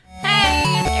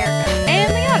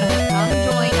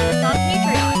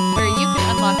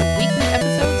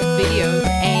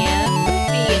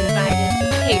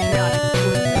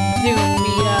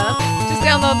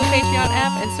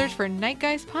for Night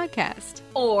Guys Podcast.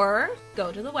 Or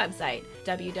go to the website,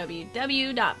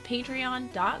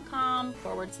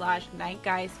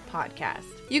 www.patreon.com/nightguyspodcast.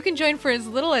 You can join for as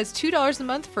little as $2 a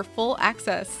month for full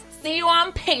access. See you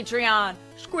on Patreon.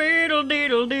 Squiddle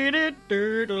diddle diddle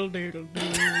diddle diddle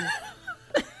diddle.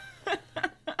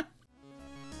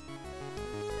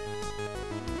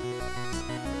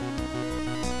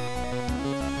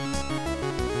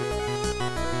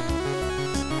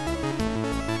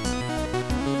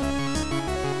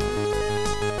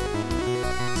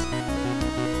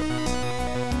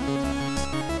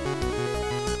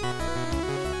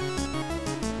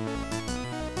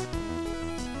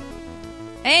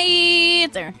 Hey,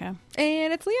 it's Erica.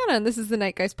 And it's Liana, and this is the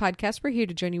Night Guys Podcast. We're here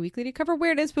to join you weekly to cover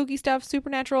weird and spooky stuff,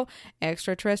 supernatural,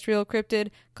 extraterrestrial,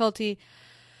 cryptid, culty,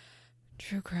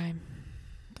 true crime.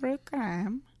 True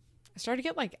crime. I started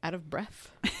to get out of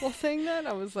breath while saying that.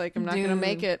 I was like, I'm not going to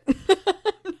make it.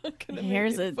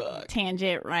 Here's a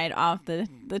tangent right off the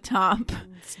top.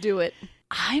 Let's do it.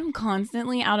 I'm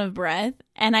constantly out of breath,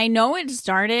 and I know it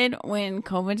started when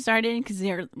COVID started because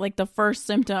the first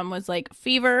symptom was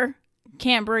fever,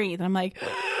 can't breathe. I'm like,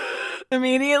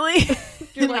 immediately.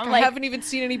 You're like, I haven't even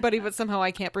seen anybody, but somehow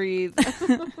I can't breathe.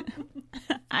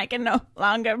 I can no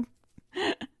longer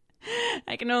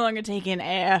take in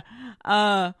air.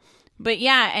 But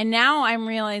yeah, and now I'm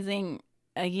realizing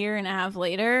a year and a half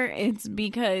later, it's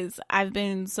because I've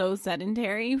been so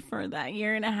sedentary for that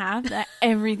year and a half that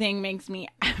everything makes me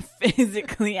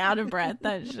physically out of breath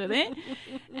that shouldn't.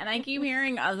 And I keep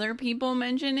hearing other people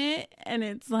mention it, and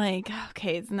it's like,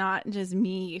 okay, it's not just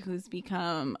me who's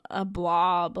become a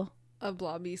blob. A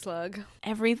blobby slug.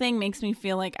 Everything makes me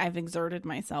feel like I've exerted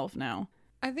myself now.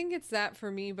 I think it's that for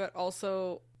me, but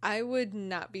also I would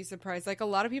not be surprised. A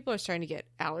lot of people are starting to get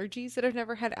allergies that have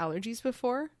never had allergies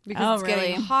before because it's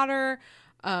getting hotter.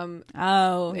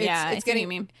 It's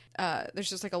getting. There's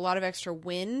just a lot of extra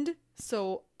wind,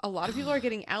 so a lot of people are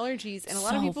getting allergies, and a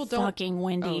lot of people don't. Fucking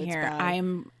windy here.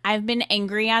 I've been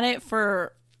angry at it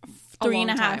for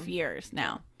 3.5 years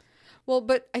now. Well,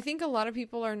 but I think a lot of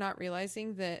people are not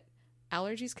realizing that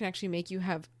allergies can actually make you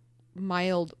have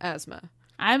mild asthma.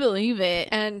 I believe it.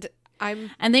 And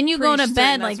then you go to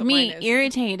bed like me,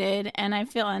 irritated, and I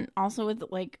feel, and also with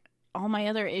all my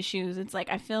other issues, it's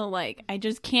I feel like I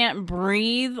just can't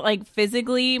breathe.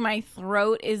 Physically, my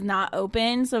throat is not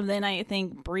open, so then I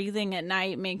think breathing at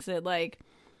night makes it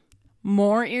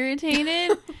more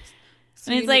irritated.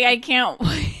 So and it's I can't.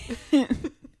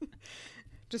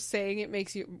 Just saying it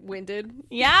makes you winded.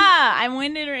 Yeah, I'm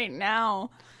winded right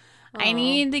now. I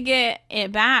need to get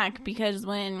it back because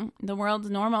when the world's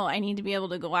normal, I need to be able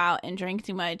to go out and drink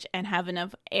too much and have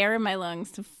enough air in my lungs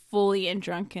to fully and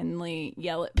drunkenly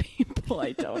yell at people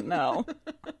I don't know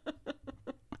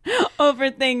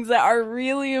over things that are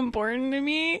really important to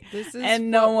me. This is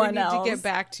and no one else. We need to get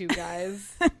back to,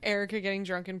 guys. Erica getting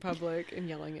drunk in public and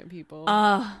yelling at people.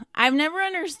 I've never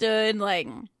understood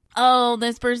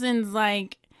this person's they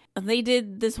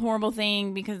did this horrible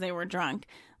thing because they were drunk.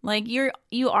 You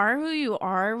are who you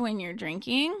are when you're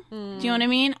drinking. Do you know what I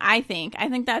mean? I think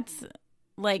that's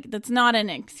that's not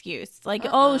an excuse.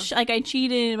 I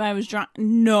cheated if I was drunk.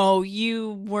 No,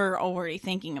 you were already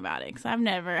thinking about it because I've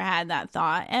never had that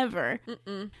thought ever.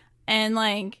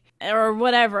 And or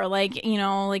whatever,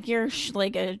 you're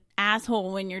a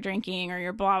asshole when you're drinking or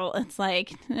you're blah, blah. It's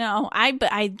no,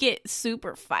 I get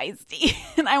super feisty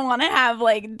and I want to have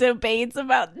debates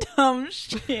about dumb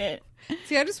shit.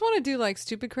 See, I just want to do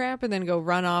stupid crap and then go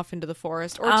run off into the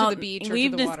forest or to the beach or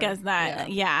we've to the water. Discussed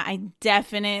that. Yeah, I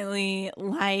definitely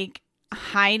like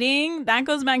hiding. That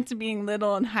goes back to being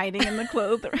little and hiding in the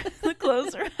clothes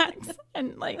racks.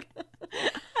 And I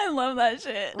love that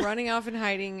shit. Running off and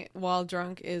hiding while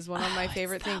drunk is one of my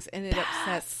favorite things, and it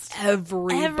upsets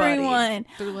everyone.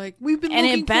 They're like, we've been looking for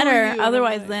you. And it better,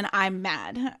 otherwise then I'm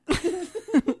mad.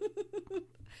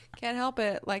 Can't help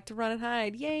it. Like to run and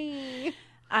hide. Yay.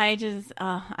 I just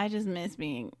miss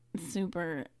being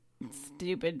super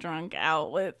stupid drunk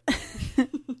out with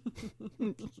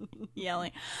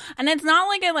yelling. And it's not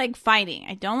I like fighting.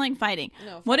 I don't like fighting.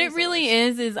 No, what it really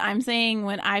is I'm saying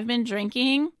when I've been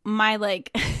drinking, my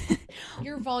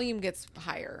your volume gets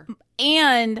higher.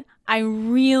 And I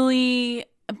really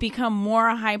become more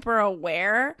hyper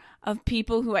aware of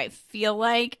people who I feel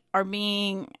like are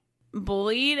being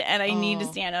bullied and I need to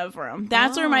stand up for them.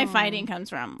 That's where my fighting comes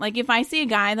from. If I see a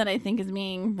guy that I think is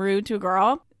being rude to a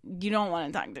girl, you don't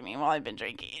want to talk to me while I've been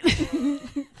drinking.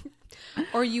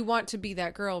 Or you want to be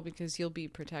that girl because you'll be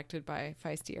protected by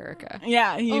feisty Erica.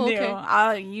 Yeah, you do.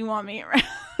 Okay. You want me around.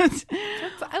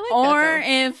 Or that,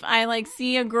 if I like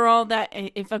see a girl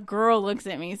if a girl looks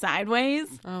at me sideways,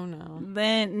 though. Oh no.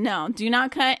 then no, do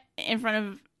not cut in front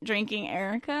of drinking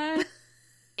Erica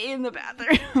in the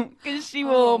bathroom because she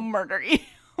will murder you.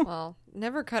 Well,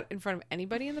 never cut in front of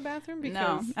anybody in the bathroom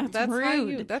because that's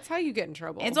rude. That's how you get in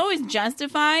trouble. It's always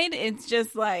justified. It's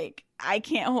just like I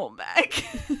can't hold back.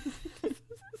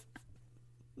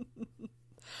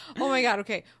 Oh my God.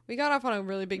 Okay. We got off on a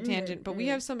really big tangent, but we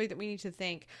have somebody that we need to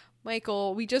thank.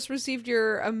 Michael, we just received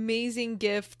your amazing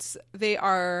gifts. They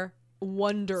are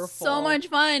wonderful. So much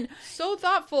fun. So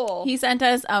thoughtful. He sent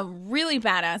us a really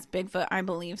badass Bigfoot, I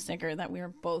believe, sticker that we are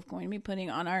both going to be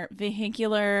putting on our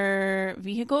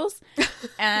vehicles.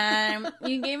 And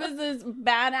he gave us this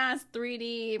badass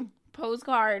 3D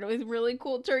postcard with really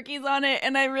cool turkeys on it,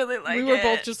 and I really like it. We were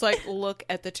both just like, look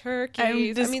at the turkeys.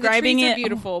 I'm describing I mean, the trees it. are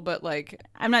beautiful, but like,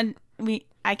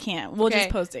 I can't. We'll just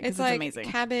post it because it's like amazing.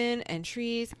 Cabin and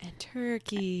trees and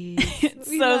turkeys. It's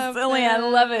so silly. Them. I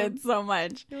love it so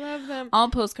much. I love them. All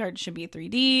postcards should be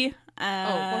 3D.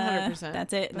 100%.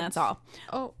 That's it, and that's all.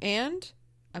 Oh, and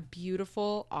a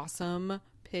beautiful, awesome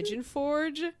Pigeon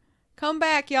Forge. Come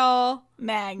back, y'all.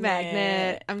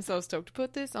 Magnet. I'm so stoked to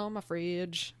put this on my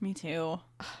fridge. Me too.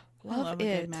 Love a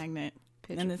it. good magnet.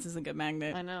 And this is a good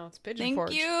magnet. I know. It's Pigeon Forge.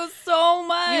 Thank you so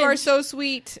much. You are so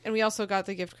sweet. And we also got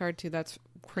the gift card too. That's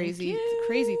crazy.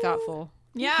 Crazy thoughtful.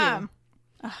 Yeah.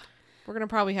 We're going to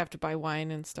probably have to buy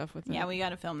wine and stuff with it. Yeah, we got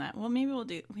to film that. Well, maybe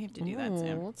we have to do that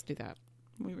soon. Let's do that.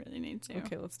 We really need to.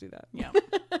 Okay, let's do that. Yeah.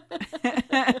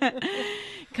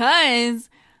 Because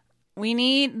we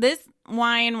need this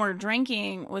wine we're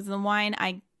drinking was the wine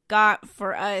I got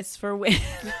for us for when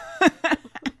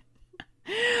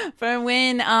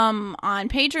on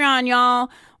Patreon, y'all,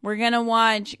 we're gonna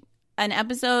watch an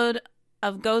episode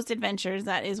of Ghost Adventures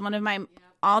that is one of my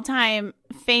all-time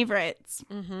favorites.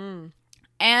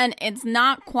 And it's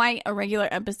not quite a regular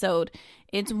episode.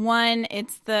 It's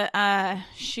the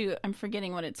I'm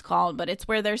forgetting what it's called, but it's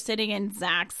where they're sitting in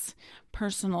Zach's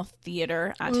personal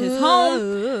theater at his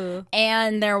home,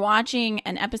 and they're watching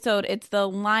an episode. It's the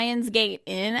Lionsgate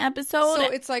Inn episode.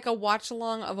 So it's like a watch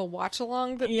along of a watch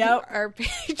along that our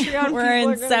Patreon we're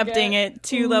incepting it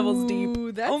 2 levels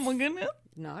deep. That's oh my goodness,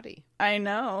 naughty. I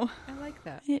know. I like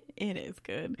that. It is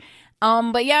good.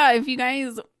 But yeah, if you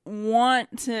guys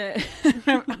want to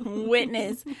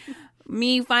witness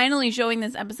me finally showing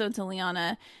this episode to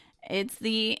Liana, it's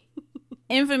the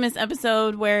infamous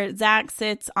episode where Zach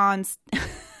sits on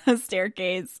a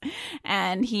staircase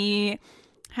and he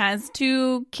has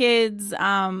 2 kids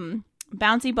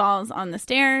bouncy balls on the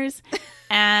stairs,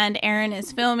 and Aaron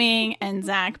is filming, and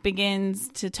Zach begins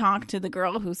to talk to the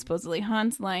girl who supposedly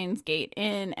hunts Lionsgate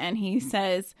Inn, and he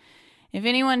says,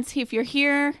 if you're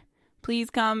here, please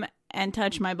come and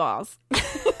touch my balls.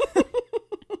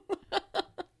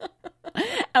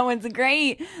 And what's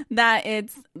great that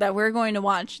we're going to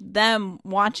watch them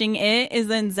watching it is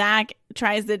then Zach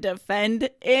tries to defend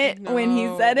it when he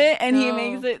said it, and he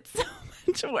makes it so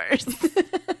much worse.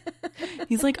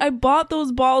 He's like, I bought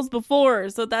those balls before,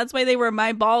 so that's why they were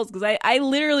my balls, because I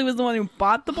literally was the one who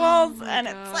bought the balls, and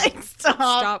it's like,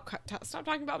 stop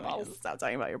talking about balls. Stop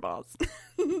talking about your balls.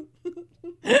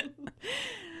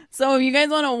 So if you guys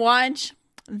want to watch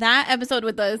that episode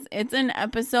with us, it's an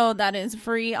episode that is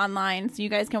free online, so you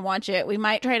guys can watch it. We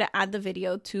might try to add the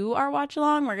video to our watch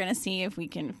along. We're gonna see if we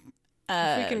can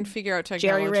figure out technology,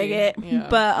 jerry rig it. Yeah,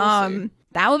 but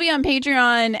that will be on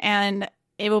Patreon, and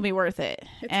it will be worth it.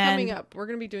 It's coming up. We're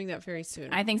gonna be doing that very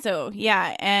soon. I think so.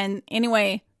 Yeah. And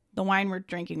anyway, the wine we're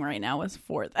drinking right now was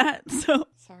for that. So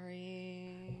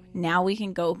sorry. Now we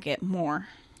can go get more.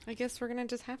 I guess we're gonna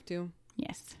just have to.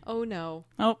 Yes. Oh no.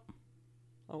 Oh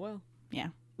well. Yeah.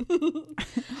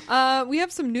 We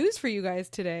have some news for you guys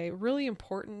today. Really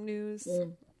important news.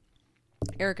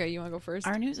 Erica, you want to go first?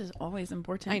 Our news is always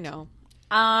important. I know.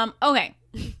 Okay.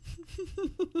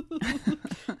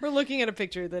 We're looking at a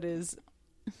picture that is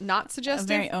not suggestive,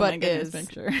 a very, but is.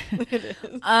 Picture. It is.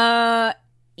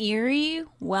 Eerie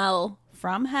well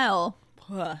from hell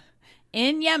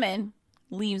in Yemen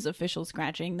leaves officials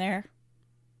scratching their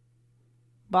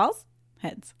balls,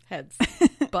 heads.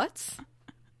 Butts.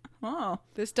 Oh,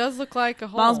 this does look like a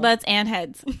hole. Balls, butts, and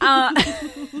heads.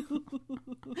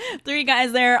 3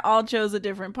 guys there all chose a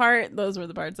different part. Those were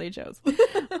the parts they chose.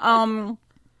 I'm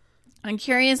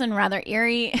curious and rather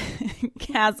eerie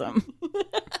chasm,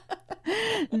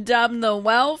 dubbed the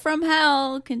well from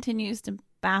hell, continues to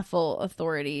baffle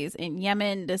authorities in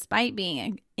Yemen despite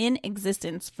being in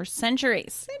existence for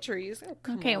centuries. Centuries? Oh,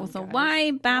 come Okay, on, so guys.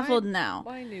 why baffled now?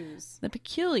 Why news? The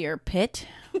peculiar pit,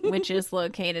 which is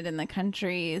located in the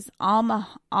country's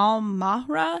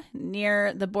Al-Mahra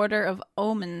near the border of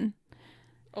Oman.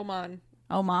 Oman.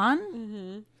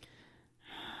 Mm-hmm.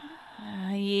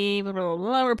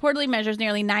 Reportedly measures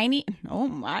nearly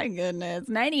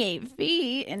 98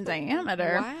 feet in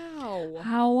diameter. Wow.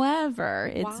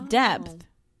 However, its depth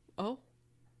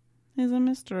is a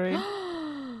mystery.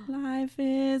 Life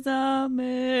is a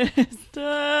mystery.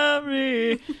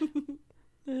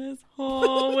 This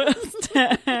hole will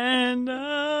stand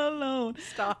alone.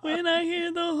 Stop. When I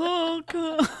hear the hole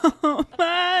call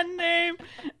my name,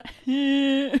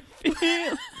 it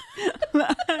feels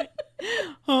like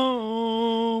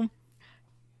home.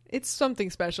 It's something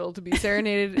special to be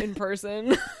serenaded in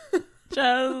person.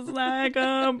 Just like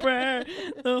a prayer,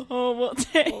 the hole will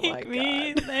take my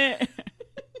me God. there.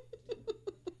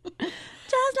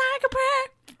 Just like a prayer.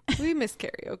 We miss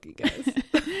karaoke, guys.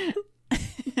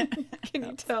 Can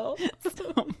you tell?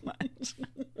 So much.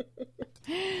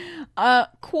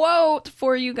 Quote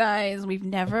for you guys: we've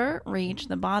never reached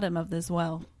the bottom of this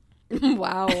well.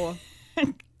 Wow.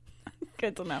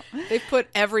 Good to know. They've put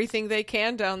everything they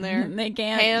can down there. They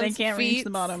can't. Hands, they can't reach feet, the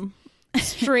bottom.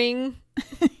 String,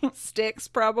 sticks,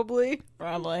 probably.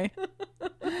 Probably.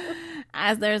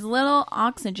 As there's little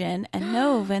oxygen and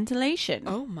no ventilation.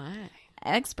 Oh my.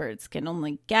 Experts can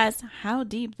only guess how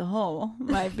deep the hole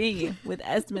might be, with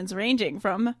estimates ranging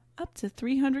from up to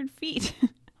 300 feet.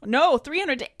 No,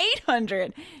 300 to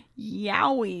 800.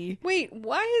 Yowie. Wait,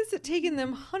 why is it taking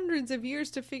them hundreds of years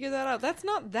to figure that out? That's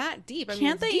not that deep. I mean,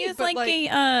 Can't it's they deep, use but, can't they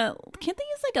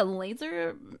use like a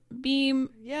laser beam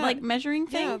measuring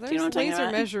thing? Yeah, Do there's you know what I'm talking laser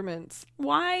about? measurements.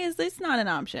 Why is this not an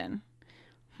option?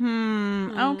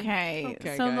 Okay.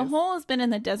 Okay, So the guys. hole has been in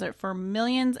the desert for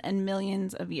millions and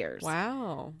millions of years.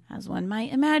 Wow. As one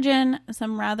might imagine,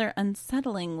 some rather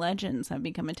unsettling legends have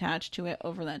become attached to it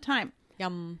over that time.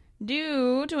 Yum.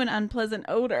 Due to an unpleasant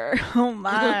odor. Oh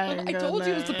my I told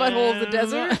you it was the butthole of the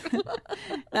desert.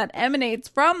 that emanates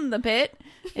from the pit.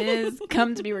 It has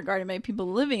come to be regarded by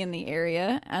people living in the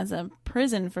area as a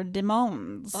prison for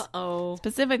demons. Uh-oh.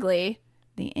 Specifically,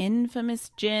 the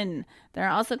infamous jinn. There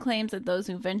are also claims that those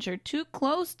who venture too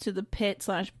close to the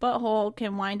pit/butthole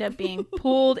can wind up being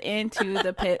pulled into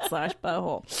the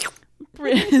pit/butthole.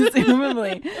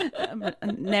 Presumably,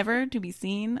 never to be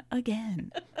seen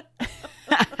again.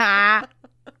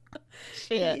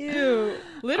 Shit. Ew.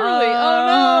 Literally.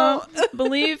 Oh no.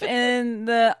 Belief in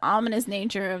the ominous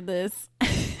nature of this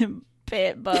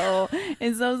pit bowl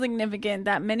is so significant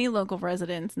that many local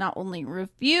residents not only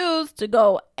refuse to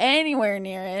go anywhere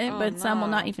near it, but some will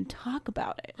not even talk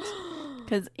about it.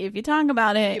 Because if you talk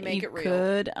about it, make you it real.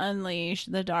 could unleash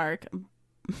the dark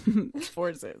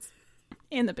forces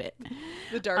in the pit.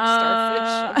 The dark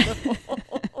starfish. of the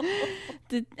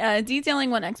hole.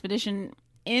 Detailing one expedition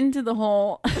into the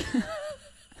hole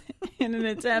in an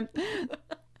attempt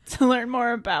to learn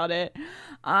more about it.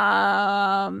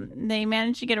 They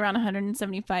managed to get around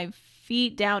 175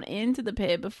 feet down into the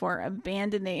pit before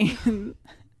abandoning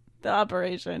the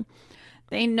operation.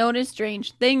 They noticed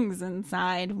strange things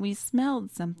inside. We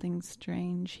smelled something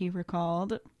strange, he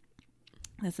recalled.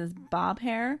 This is Bab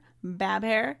Hair.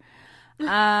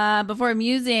 Before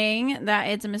musing that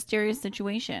it's a mysterious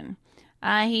situation.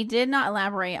 He did not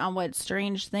elaborate on what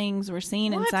strange things were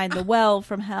seen inside the well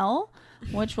from hell,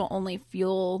 which will only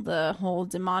fuel the whole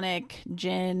demonic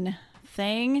jinn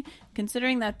thing,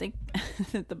 considering that the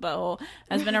butthole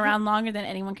has been around longer than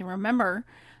anyone can remember.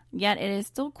 Yet it is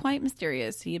still quite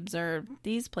mysterious. He observed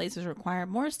these places require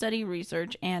more study,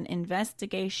 research, and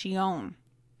investigation.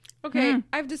 Okay,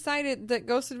 I've decided that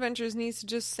Ghost Adventures needs to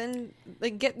just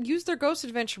use their Ghost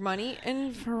Adventure money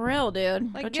and For real,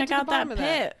 dude. Like, Go get check to the out that bottom of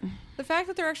that. pit. the fact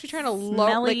that they're actually trying to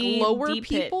Smelly, lower deep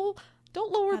pit. people.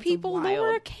 Don't lower That's people. Lower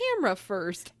wild. a camera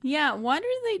first. Yeah, what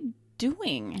are they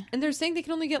doing? And they're saying they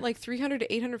can only get like 300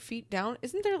 to 800 feet down.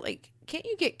 Isn't there can't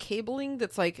you get cabling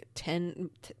that's like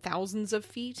thousands of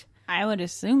feet? I would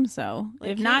assume so. Like,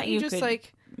 If not, can't you just could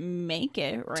make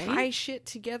it, right? tie shit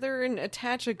together and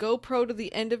attach a GoPro to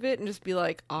the end of it and just be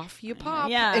like, off you pop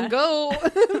Yeah. and go.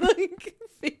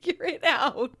 Figure it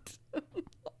out.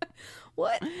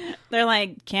 What? They're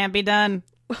like, can't be done.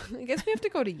 I guess we have to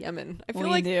go to Yemen. I feel We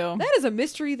like do. that is a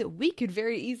mystery that we could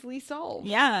very easily solve.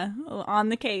 Yeah, on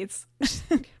the case.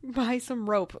 Buy some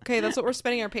rope. Okay, that's what we're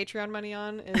spending our Patreon money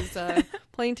on is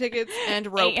plane tickets and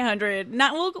rope. 800.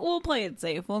 Not we'll play it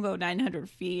safe. We'll go 900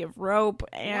 feet of rope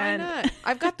Why and not?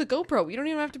 I've got the GoPro. You don't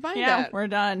even have to buy yeah, that. we're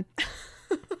done.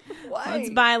 Why? Let's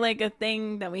buy like a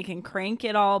thing that we can crank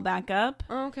it all back up.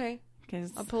 Oh, okay.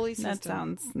 Because A pulley system. that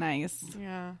sounds nice.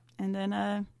 Yeah. And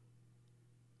then,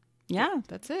 yeah,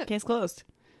 That's it. case closed.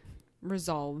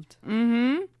 Resolved.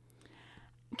 Mm-hmm.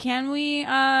 Can we,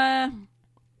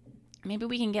 maybe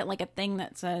we can get like a thing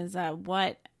that says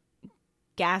what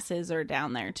gases are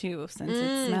down there too, since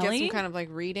it's smelly. Get some kind of like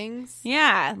readings.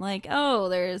 Yeah, like, oh,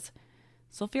 there's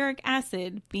sulfuric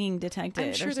acid being detected.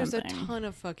 I'm sure or there's a something. ton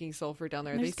of fucking sulfur down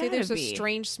there. There's they say there's gotta a be.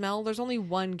 strange smell. There's only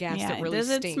one gas Yeah, that really does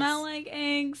it stinks. smell like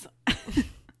eggs?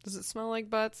 Does it smell like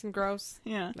butts and gross?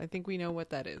 Yeah, I think we know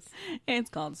what that is. it's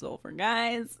called sulfur,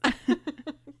 guys.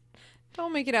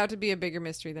 Don't make it out to be a bigger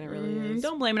mystery than it really is.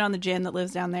 Don't blame it on the gin that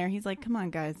lives down there. He's like, come on,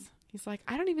 guys. He's like,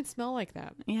 I don't even smell like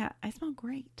that. Yeah, I smell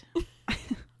great.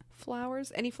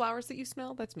 Flowers? Any flowers that you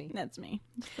smell? That's me. That's me.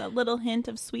 Just a little hint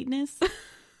of sweetness.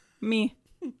 Me.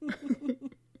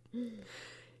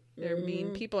 They're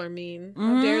mean. People are mean.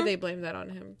 How dare they blame that on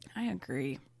him? I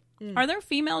agree. Are there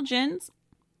female gins?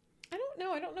 I don't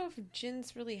know. I don't know if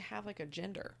gins really have like a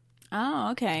gender.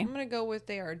 Oh, okay. I'm going to go with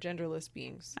they are genderless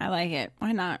beings. I like it.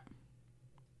 Why not?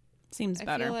 Seems I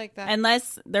better. feel like that.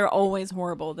 Unless they're always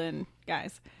horrible, then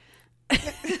guys.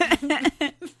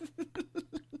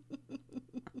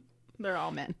 They're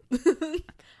all men.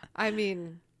 I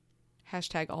mean,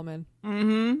 hashtag all men.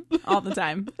 Mm-hmm. All the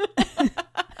time.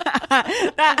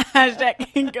 That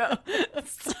hashtag can go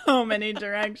so many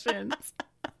directions.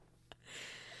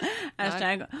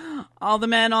 Hashtag all the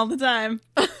men all the time.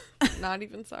 Not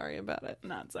even sorry about it.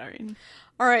 Not sorry.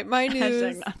 All right, my news.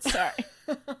 Hashtag not sorry.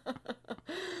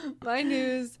 My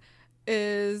news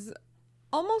is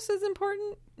almost as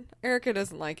important. Erica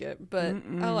doesn't like it, but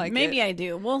I like it. Maybe I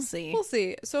do. We'll see. We'll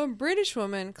see. So a British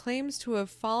woman claims to have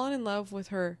fallen in love with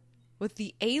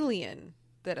the alien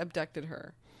that abducted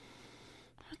her.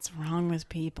 What's wrong with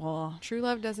people? True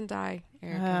love doesn't die,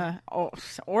 Erica.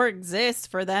 Or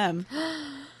exist for them.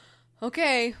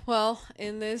 Okay, well,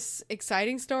 in this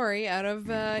exciting story out of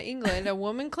England, a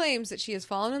woman claims that she has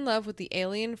fallen in love with the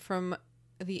alien from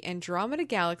the Andromeda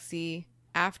Galaxy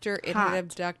after it had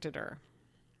abducted her.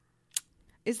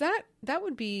 Is that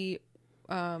would be,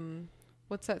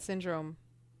 what's that syndrome?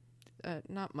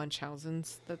 Not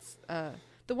Munchausen's. That's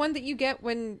the one that you get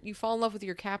when you fall in love with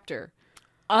your captor.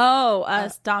 Oh,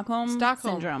 Stockholm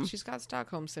syndrome. She's got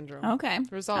Stockholm syndrome. Okay.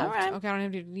 Resolved. All right. Okay, I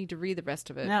don't even need to read the rest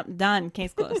of it. Nope, done.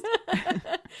 Case closed.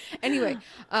 Anyway,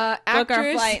 Book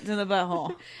our flight to the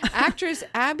butthole. Actress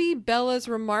Abby Bella's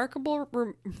remarkable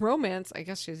romance, I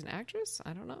guess she's an actress?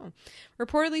 I don't know.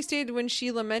 Reportedly stated when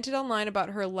she lamented online about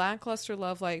her lackluster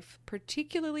love life,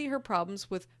 particularly her problems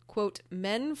with, quote,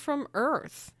 men from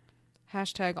Earth.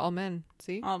 Hashtag all men.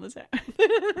 See? All the time.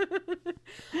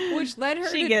 Which led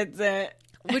her gets it.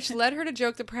 Which led her to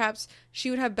joke that perhaps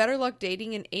she would have better luck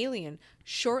dating an alien.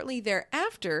 Shortly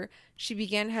thereafter, she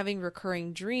began having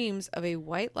recurring dreams of a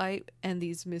white light, and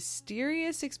these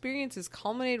mysterious experiences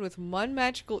culminated with one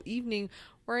magical evening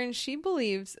wherein she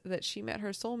believes that she met her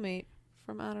soulmate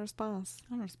from outer space.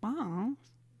 Outer space?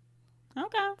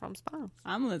 Okay. From space.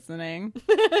 I'm listening.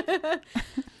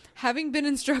 Having been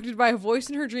instructed by a voice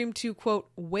in her dream to, quote,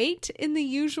 wait in the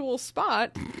usual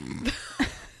spot...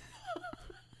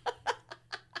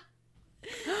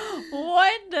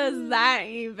 What does that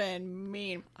even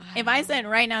mean? If I said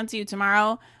right now to you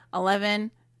tomorrow,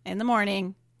 11 in the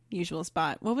morning, usual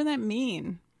spot, what would that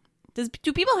mean?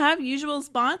 Do people have usual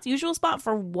spots? Usual spot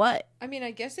for what? I mean,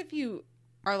 I guess if you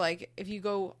are like, if you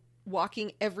go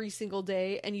walking every single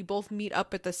day and you both meet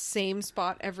up at the same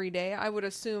spot every day, I would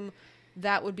assume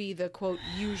that would be the, quote,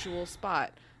 usual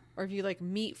spot. Or if you like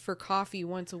meet for coffee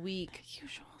once a week.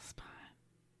 Usual spot.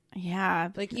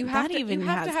 Yeah, like you have to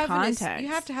have context. You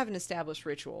have to have an established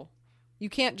ritual. You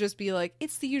can't just be like,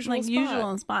 it's the usual like spot.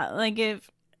 Usual spot. Like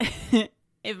if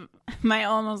my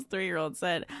almost 3-year-old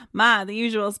said, "Ma, the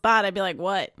usual spot," I'd be like,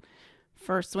 "What?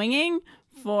 For swinging?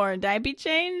 For diaper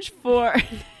change? For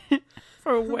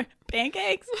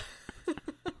pancakes?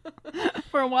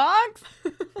 For walks?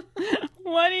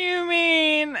 What do you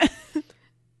mean?"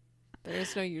 There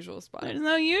is no usual spot. There's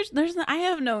no usual. I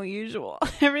have no usual.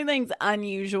 Everything's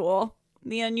unusual.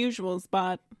 The unusual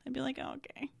spot. I'd be like, oh,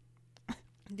 okay.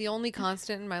 The only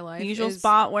constant in my life The usual is...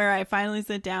 spot where I finally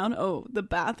sit down. Oh, the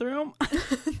bathroom.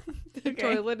 The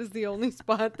toilet is the only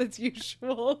spot that's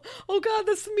usual. Oh God,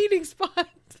 that's the meeting spot.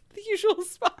 The usual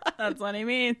spot. That's what he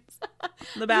means.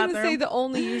 The I'm bathroom. gonna say the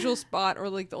only usual spot, or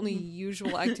like the only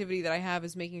usual activity that I have,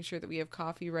 is making sure that we have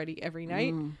coffee ready every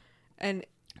night, and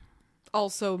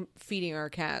also feeding our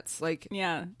cats. Like,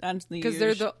 yeah, that's the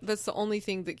because that's the only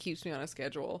thing that keeps me on a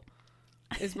schedule.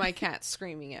 Is my cat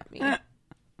screaming at me.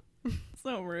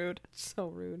 So rude. So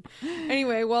rude. Anyway,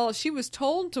 Anyway, well, she was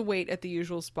told to wait at the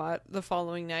usual spot the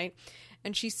following night,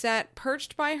 and she sat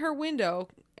perched by her window,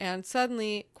 and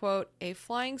suddenly, quote, a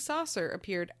flying saucer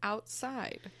appeared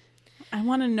outside. I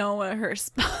want to know what her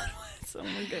spot was. Oh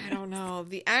my goodness. I don't know.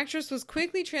 The actress was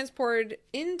quickly transported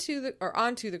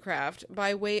onto the craft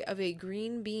by way of a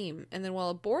green beam, and then while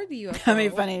aboard the UFO,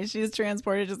 That'd be funny. She's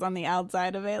transported just on the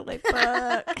outside of it, like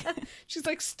fuck. She's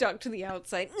like stuck to the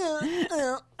outside.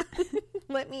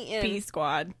 Let me in. B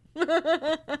squad.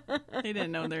 They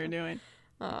didn't know what they were doing.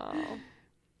 Oh,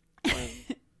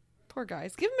 poor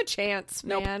guys. Give them a chance,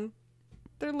 Nope. man.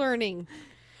 They're learning.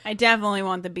 I definitely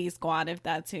want the B squad if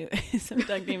that's who is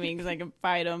abducting me, because I can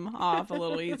fight them off a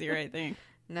little easier, I think.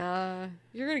 Nah,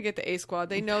 you're gonna get the A squad.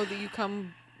 They know that you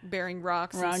come bearing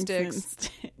rocks and Rocks sticks. and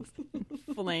sticks.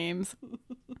 Flames.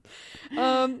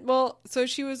 Well, so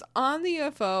she was on the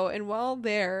UFO, and while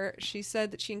there, she said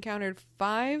that she encountered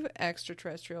 5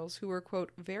 extraterrestrials who were,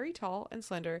 quote, very tall and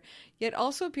slender, yet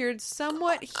also appeared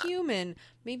somewhat human.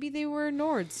 Maybe they were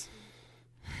Nords.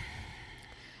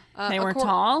 They were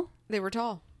tall? They were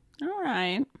tall. All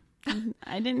right.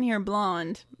 I didn't hear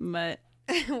blonde, but...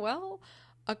 Well,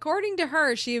 according to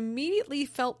her, she immediately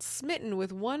felt smitten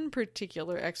with one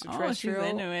particular extraterrestrial. Oh,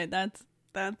 she's into it. That's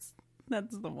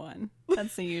the one.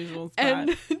 That's the usual spot.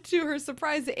 And to her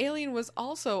surprise, the alien was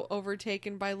also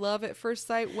overtaken by love at first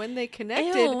sight when they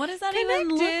connected. Ew, what does that even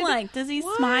look like? Does he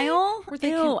What? smile? Were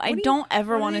they Ew, I don't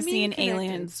ever want to do you see an mean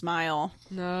alien connected? smile.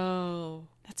 No.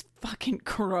 That's fucking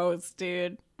gross,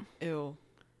 dude. Ew.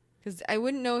 Because I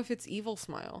wouldn't know if it's evil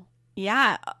smile.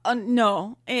 Yeah,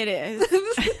 no, it is.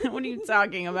 What are you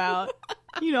talking about?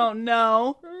 You don't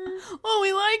know. Oh,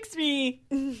 he likes me.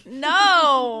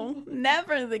 No,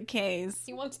 never the case.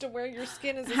 He wants to wear your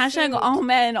skin as a Hashtag suit. all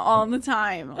men all the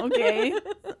time, okay?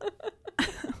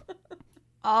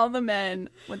 All the men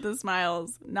with the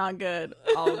smiles, not good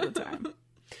all the time.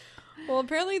 Well,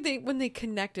 apparently when they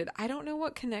connected, I don't know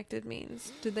what connected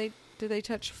means. Did they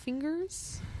touch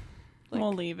fingers? Like,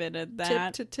 We'll leave it at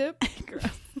that. Tip to tip.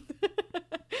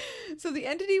 So the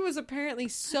entity was apparently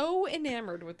so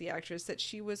enamored with the actress that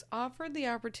she was offered the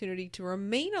opportunity to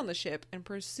remain on the ship and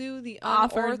pursue the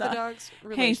unorthodox Hey,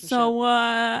 relationship. so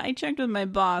I checked with my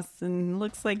boss, and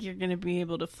looks like you're going to be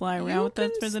able to fly around You with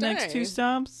us can for the next stay. 2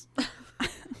 stops.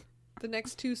 The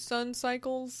next 2 sun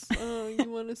cycles, you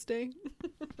want to stay?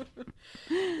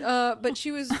 But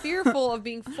she was fearful of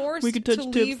being forced We could touch to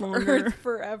tips leave longer. Earth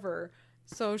forever.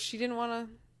 So she didn't want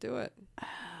to do it.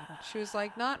 She was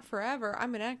like, not forever.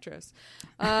 I'm an actress.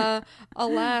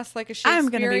 Alas, like a I'm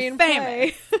gonna be Shakespearean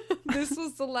play, this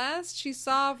was the last she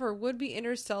saw of her would-be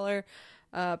interstellar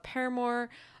paramour.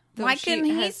 though Why she couldn't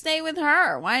he has- stay with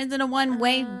her? Why is it a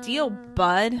one-way deal,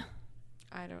 bud?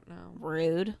 I don't know.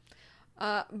 Rude.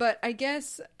 But I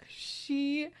guess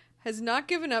she has not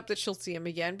given up that she'll see him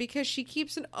again because she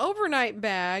keeps an overnight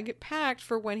bag packed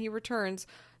for when he returns,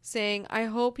 saying, I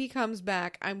hope he comes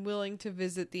back. I'm willing to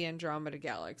visit the Andromeda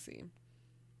Galaxy.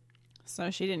 So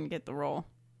she didn't get the role.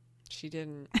 She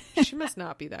didn't. She must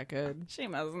not be that good. She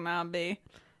must not be.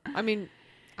 I mean,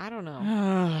 I don't know.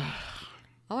 I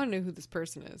I want to know who this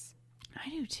person is.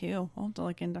 do too. We'll have to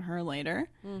look into her later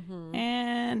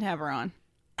and have her on.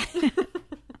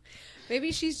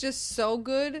 Maybe she's just so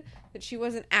good that she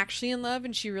wasn't actually in love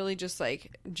and she really just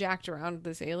like jacked around with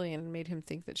this alien and made him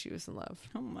think that she was in love.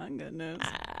 Oh my goodness.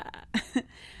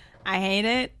 I hate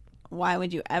it. Why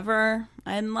would you ever?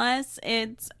 Unless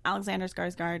it's Alexander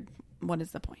Skarsgård. What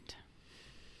is the point?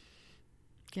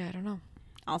 Yeah, I don't know.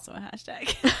 Also a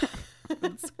hashtag.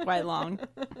 It's quite long.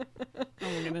 Oh my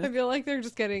I goodness. feel like they're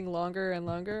just getting longer and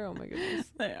longer. Oh my goodness.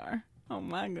 They are. Oh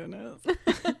my goodness.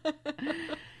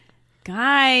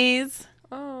 Guys,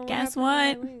 Oh, Guess happened to my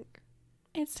what? link?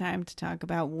 it's time to talk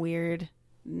about weird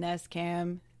Nest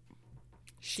Cam,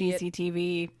 Shit.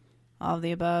 CCTV, all of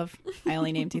the above. I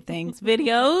only named 2 things.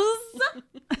 Videos.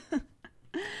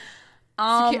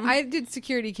 I did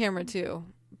security camera too.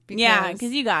 Yeah,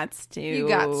 because you got to. you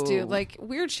got to. Like,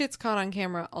 weird shit's caught on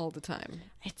camera all the time.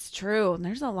 It's true.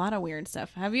 There's a lot of weird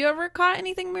stuff. Have you ever caught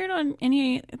anything weird on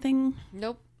anything?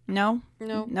 Nope. No?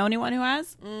 No. Know anyone who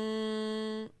has?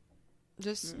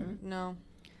 Just no.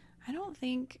 I don't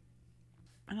think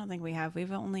we have.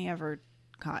 We've only ever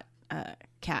caught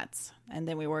cats, and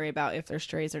then we worry about if they're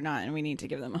strays or not, and we need to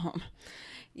give them a home.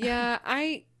 Yeah,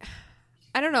 I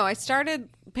don't know. I started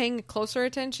paying closer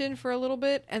attention for a little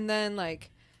bit, and then like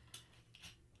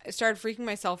I started freaking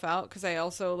myself out because I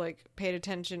also like paid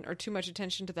attention or too much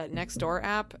attention to that Nextdoor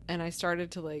app, and I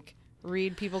started to like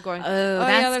read people going, Oh,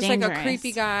 yeah, that's there's like a dangerous.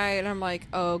 creepy guy, and I'm like,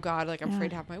 oh god, like I'm afraid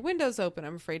to have my windows open.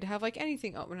 I'm afraid to have like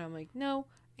anything open. I'm like, no,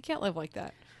 I can't live like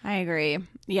that. I agree.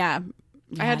 Yeah.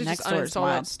 I had to just next door is uninstall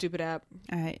wild. that stupid app.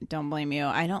 I don't blame you.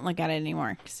 I don't look at it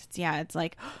anymore. 'Cause it's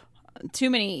like too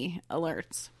many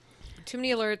alerts. Too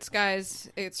many alerts, guys.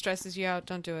 It stresses you out.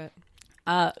 Don't do it.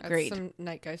 That's Great. some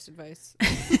Nightgeist advice.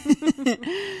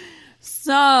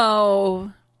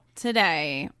 So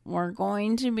today we're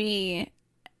going to be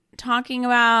talking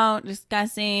about,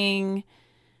 discussing,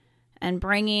 and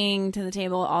bringing to the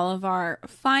table all of our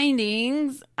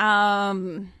findings.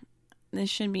 This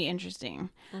should be interesting.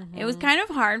 It was kind of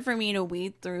hard for me to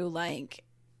weed through like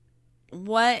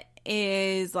what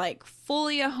is like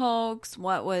fully a hoax,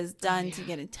 what was done to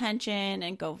get attention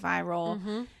and go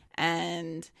viral.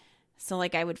 And so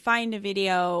like I would find a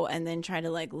video and then try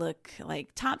to like look like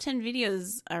top 10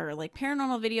 videos or like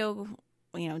paranormal video,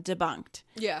 debunked.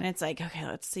 Yeah. And it's like, okay,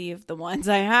 let's see if the ones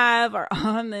I have are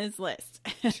on this list.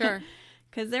 Sure.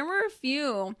 Because there were a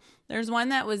few. There's one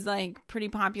that was like pretty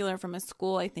popular from a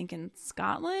school, I think in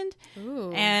Scotland.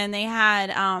 Ooh. And they had,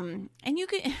 and you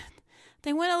could,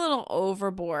 they went a little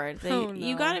overboard.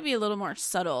 You got to be a little more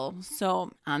subtle. So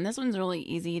this one's really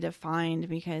easy to find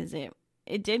because it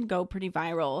did go pretty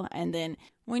viral. And then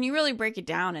when you really break it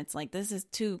down, it's like, this is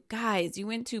guys, you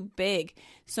went too big.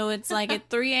 So it's like at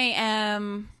 3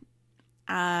 a.m.,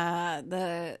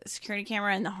 the security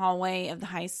camera in the hallway of the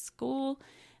high school,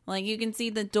 like you can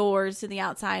see the doors to the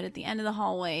outside at the end of the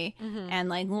hallway and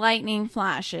like lightning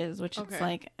flashes, which it's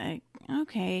like,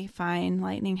 okay, fine.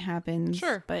 Lightning happens.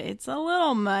 Sure. But it's a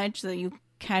little much that you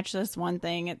catch this one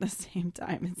thing at the same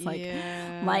time. It's like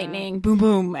lightning, boom,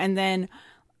 boom. And then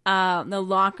the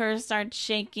locker starts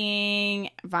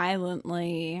shaking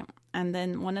violently. And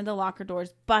then one of the locker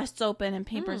doors busts open and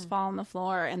papers fall on the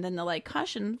floor. And then the like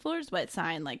caution floor's wet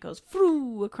sign like goes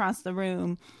froo across the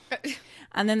room.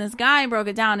 And then this guy broke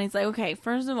it down. He's like, okay,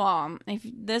 first of all, if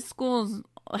this school's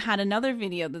had another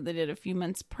video that they did a few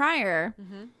months prior,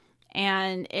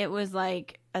 and it was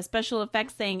like a special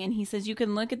effects thing. And he says, you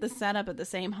can look at the setup at the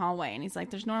same hallway. And he's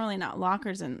like, there's normally not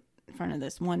lockers in front of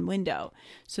this one window.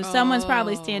 So someone's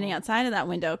probably standing outside of that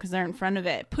window because they're in front of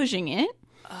it, pushing it.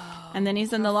 And then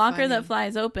he's in the locker that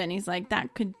flies open. He's like,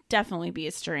 that could definitely be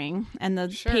a string. And the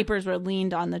papers were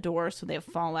leaned on the door so they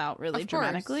fall out really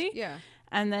dramatically. Yeah.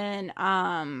 And then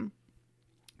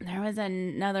there was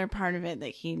another part of it that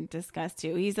he discussed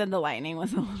too. He said the lightning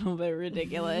was a little bit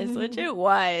ridiculous, which it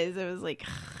was. It was like,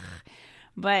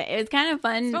 but it's kind of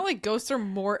fun. It's not like ghosts are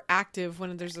more active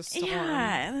when there's a storm.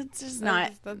 Yeah, that's just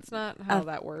that's not how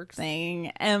that works.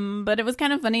 Thing. But it was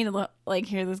kind of funny to like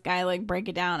hear this guy like break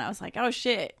it down. I was like, oh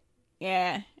shit,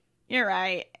 yeah, you're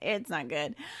right. It's not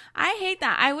good. I hate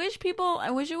that. I wish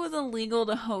it was illegal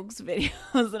to hoax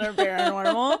videos that are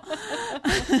paranormal.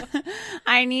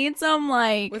 I need some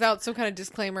like without some kind of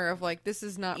disclaimer of like this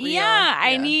is not real. Yeah,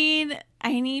 I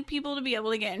need people to be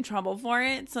able to get in trouble for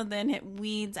it, so then it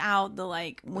weeds out the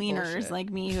like wieners bullshit. like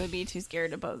me who would be too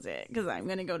scared to post it because I'm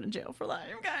gonna go to jail for life,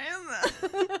 guys.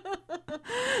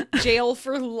 Jail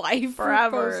for life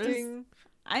Forever. For posting.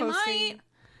 I might.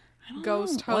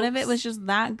 Ghost What if hoax? it was just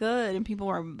that good and people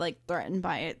were like threatened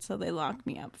by it, so they locked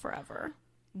me up forever?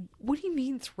 What do you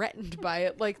mean threatened by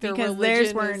it? Like their Because religion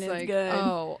theirs weren't is as like, good.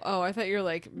 Oh, I thought you're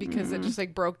like because it just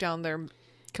like broke down their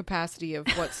capacity of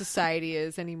what society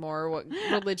is anymore, what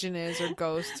religion is, or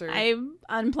ghosts, or I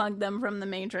unplugged them from the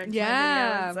Matrix.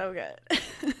 Yeah. So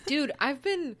good. Dude, I've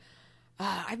been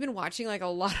watching like a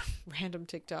lot of random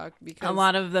TikTok because A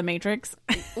lot of the Matrix.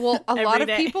 well, a Every lot of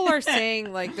day. people are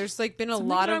saying like there's like been a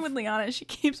lot wrong of with Liana. She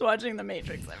keeps watching the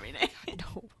Matrix every day. I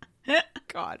know.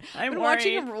 God, I'm I've been worried.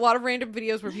 watching a lot of random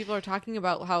videos where people are talking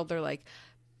about how they're like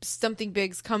something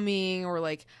big's coming, or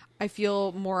like I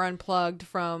feel more unplugged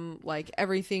from like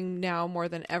everything now more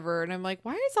than ever, and I'm like,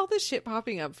 why is all this shit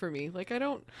popping up for me? Like I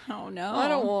don't. Oh no! I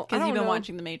don't Because you've been know.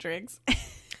 watching the Matrix.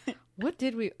 What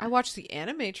did we? I watched the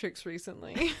Animatrix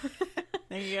recently.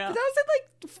 There you go. But that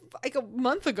was like a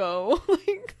month ago. Like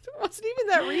it wasn't even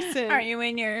that recent. Are you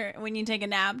when you take a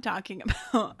nap talking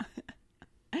about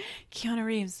Keanu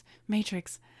Reeves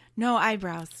Matrix? No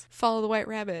eyebrows. Follow the White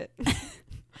Rabbit.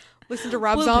 Listen to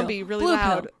Rob Blue Zombie pill. really Blue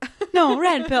loud. pill. No,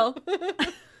 red pill.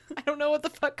 I don't know what the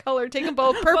fuck color. Take them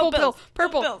both. Purple Both pill. pills.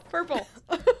 Purple. Both Purple.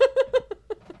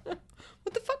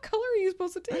 What the fuck color are you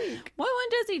supposed to take? What one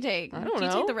does he take? I don't Do you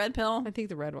know. take the red pill? I think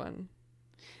the red one.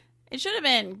 It should have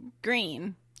been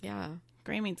green. Yeah.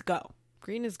 Green means go.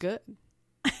 Green is good.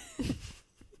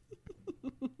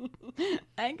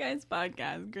 That guy's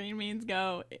podcast. Green means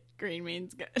go. Green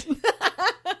means good.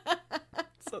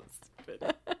 So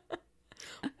stupid.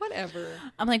 Whatever.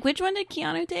 I'm like, which one did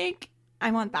Keanu take?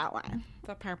 I want that one.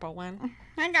 The purple one.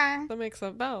 Okay. The mix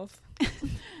of both.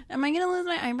 Am I gonna lose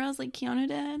my eyebrows like Keanu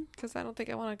did? Because I don't think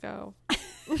I want to go.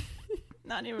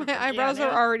 Not even My eyebrows are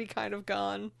already kind of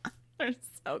gone. They're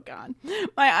so gone.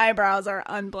 My eyebrows are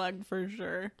unplugged for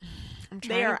sure.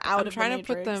 They are out of the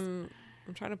Matrix. I'm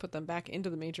trying to put them back into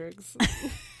the Matrix.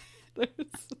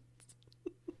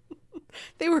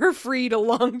 They were freed a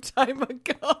long time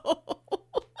ago.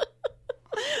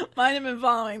 Mine have been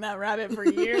following that rabbit for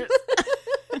years.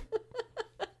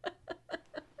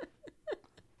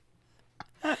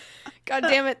 God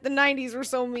damn it, the 90s were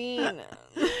so mean.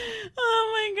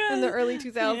 Oh my god. And the early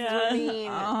 2000s were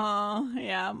mean. Oh,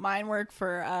 yeah. Mine work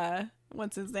for,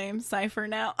 what's his name? Cypher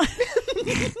now. What's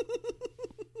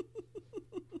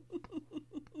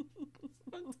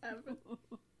happening?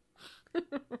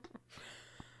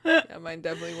 Yeah, mine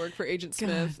definitely worked for Agent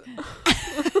Smith.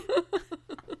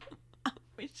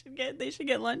 They should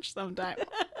get lunch sometime.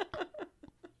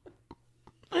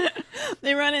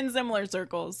 They run in similar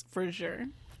circles for sure.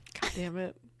 God damn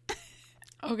it.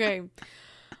 Okay.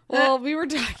 Well, we were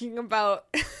talking about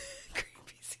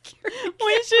creepy security.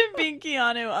 We should be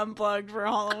Keanu unplugged for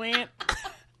Halloween.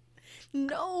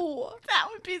 No. That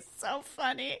would be so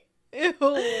funny. Ew.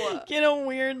 Get a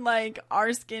weird, like,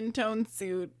 our skin tone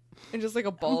suit. And just like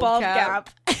a bald cap.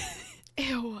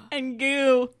 Ew. And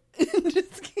goo.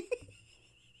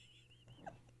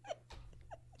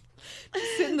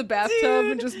 Just sit in the bathtub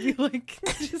and just be like...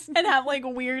 And have, like,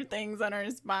 weird things on our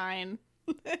spine.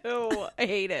 Ew. I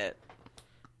hate it.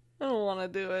 I don't want to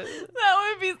do it.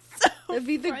 That would be so It'd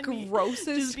be the funny. grossest.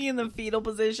 Just be in the fetal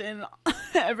position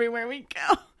everywhere we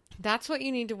go. That's what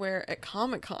you need to wear at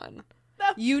Comic-Con.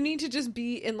 You need to just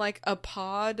be in like a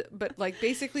pod, but like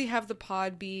basically have the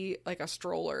pod be like a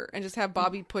stroller and just have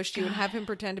Bobby push you and have him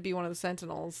pretend to be one of the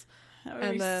Sentinels. That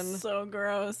would be so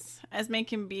gross. Esme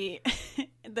can be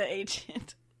the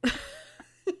agent.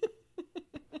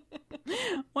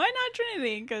 Why not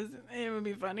Trinity? Because it would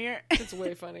be funnier. It's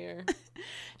way funnier.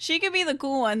 She could be the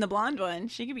cool one, the blonde one.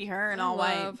 She could be her in all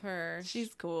white. I love her.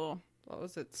 She's cool. What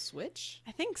was it? Switch?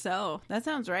 I think so. That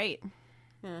sounds right.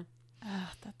 Yeah.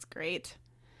 That's great.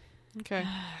 Okay.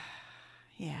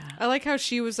 Yeah. I like how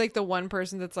she was like the one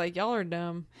person that's like, y'all are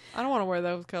dumb. I don't want to wear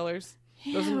those colors.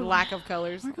 Those lack of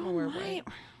colors. We're going white.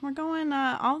 We're going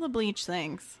all the bleach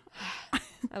things.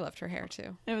 I loved her hair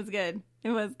too. It was good. It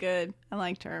was good. I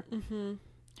liked her. Mm-hmm.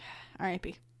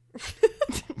 R.I.P.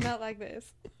 Not like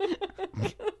this.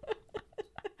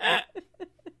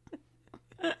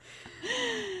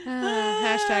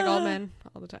 Hashtag all men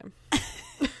all the time.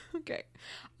 Okay.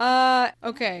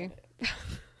 Okay.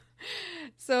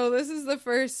 So this is the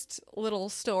first little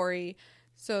story.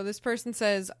 So this person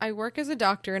says, I work as a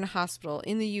doctor in a hospital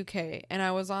in the UK, and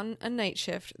I was on a night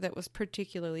shift that was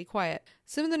particularly quiet.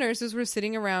 Some of the nurses were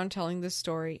sitting around telling this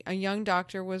story. A young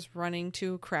doctor was running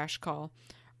to a crash call.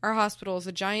 Our hospital is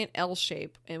a giant L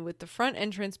shape, and with the front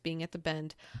entrance being at the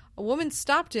bend. A woman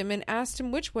stopped him and asked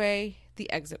him which way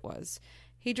the exit was.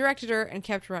 He directed her and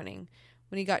kept running.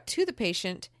 When he got to the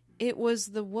patient, it was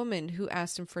the woman who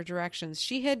asked him for directions.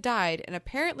 She had died, and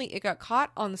apparently it got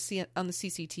caught on the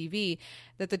CCTV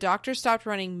that the doctor stopped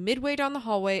running midway down the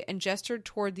hallway and gestured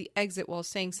toward the exit while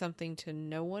saying something to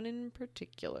no one in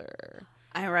particular.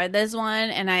 I read this one,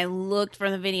 and I looked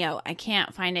for the video. I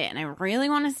can't find it, and I really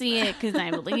want to see it because I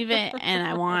believe it, and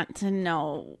I want to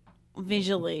know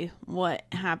visually what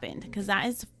happened because that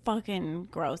is fucking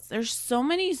gross. There's so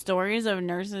many stories of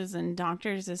nurses and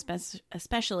doctors,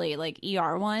 especially like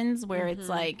ER ones, where it's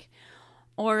like,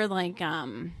 or like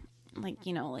you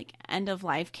know, like end of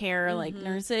life care, like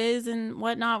nurses and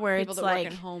whatnot, where People it's that like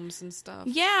work in homes and stuff.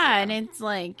 yeah, and it's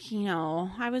like, you know,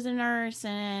 I was a nurse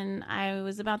and I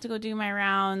was about to go do my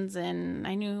rounds, and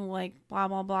I knew like blah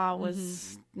blah blah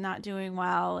was not doing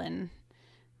well, and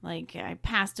like I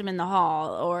passed him in the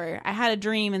hall, or I had a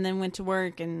dream and then went to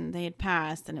work and they had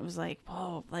passed, and it was like,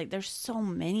 whoa, like there's so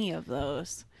many of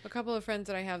those. A couple of friends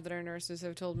that I have that are nurses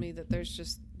have told me that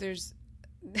there's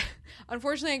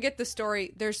unfortunately I get the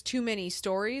story, there's too many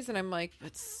stories, and I'm like,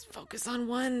 let's focus on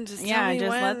one. Just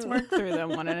let's work through them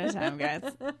one at a time,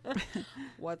 guys.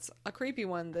 What's a creepy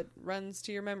one that runs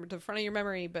to your to the front of your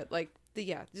memory? But like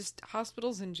just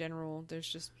hospitals in general,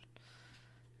 there's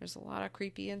a lot of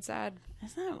creepy and sad.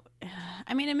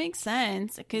 I mean, it makes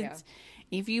sense because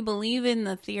if you believe in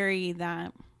the theory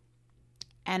that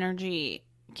energy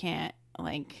can't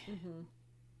like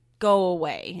go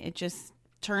away, it just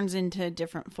turns into a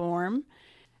different form.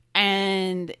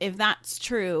 And if that's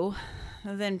true,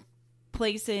 then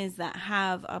places that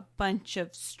have a bunch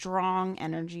of strong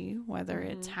energy, whether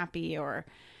it's happy or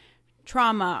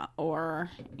trauma or,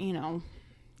 you know,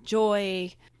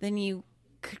 joy, then you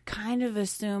could kind of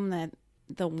assume that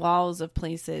the walls of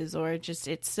places, or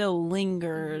it still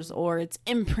lingers, or it's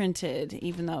imprinted,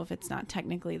 even though if it's not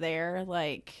technically there.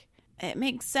 Like, it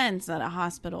makes sense that a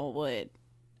hospital would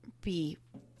be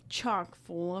chock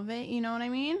full of it. You know what I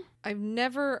mean? I've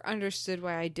never understood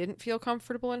why I didn't feel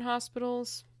comfortable in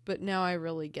hospitals, but now I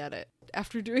really get it.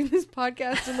 After doing this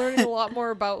podcast and learning a lot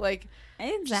more about, like,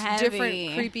 It's just heavy.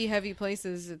 different creepy, heavy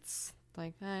places, it's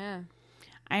like, oh, yeah.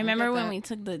 I remember get when that. we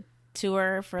took the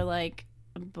tour for, like,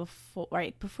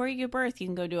 before you give birth, you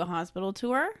can go do a hospital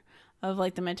tour of,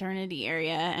 like, the maternity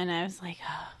area, and I was like,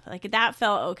 oh, like, that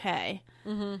felt okay.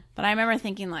 Mm-hmm. But I remember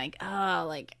thinking, like, oh,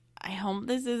 like, I hope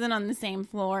this isn't on the same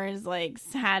floor as, like,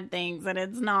 sad things, and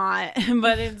it's not.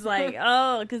 But it's like,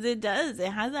 oh, because it does.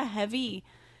 It has a heaviness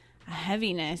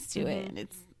to it.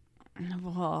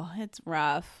 It's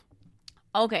rough.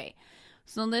 Okay,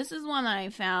 so this is one I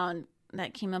found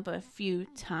that came up a few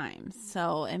times,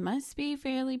 so it must be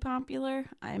fairly popular.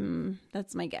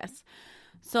 That's my guess.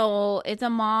 So it's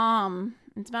about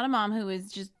a mom who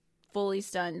is just fully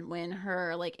stunned when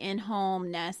her, like,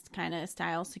 in-home Nest kind of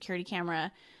style security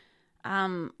camera,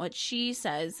 what she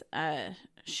says,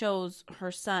 shows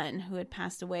her son who had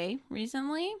passed away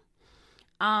recently.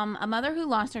 A mother who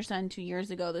lost her son 2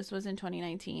 years ago. This was in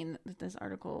 2019 that this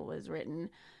article was written.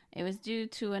 It was due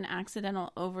to an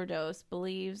accidental overdose.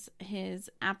 Believes his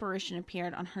apparition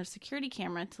appeared on her security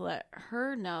camera to let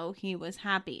her know he was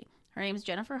happy. Her name is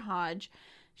Jennifer Hodge.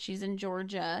 She's in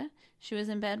Georgia. She was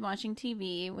in bed watching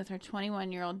TV with her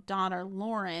 21-year-old daughter,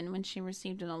 Lauren, when she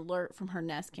received an alert from her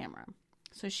Nest camera.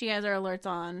 So she has her alerts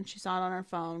on. She saw it on her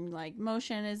phone, like,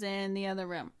 motion is in the other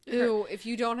room. Ew, if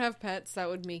you don't have pets, that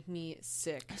would make me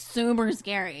sick. Super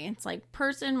scary. It's like,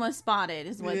 person was spotted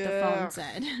is what the Yeah. phone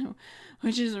said,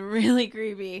 which is really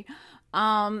creepy.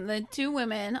 The two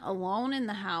women alone in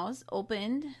the house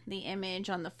opened the image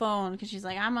on the phone because she's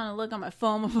like, I'm going to look on my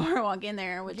phone before I walk in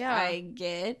there, which Yeah. I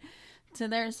get. To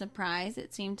their surprise,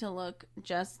 it seemed to look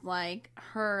just like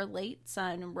her late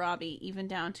son, Robbie, even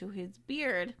down to his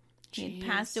beard. He had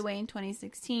passed away in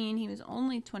 2016. He was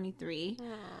only 23.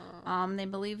 They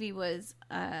believe it was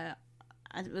an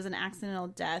accidental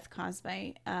death caused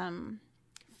by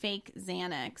fake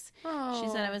Xanax. Oh. She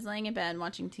said, I was laying in bed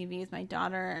watching TV with my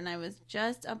daughter, and I was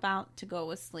just about to go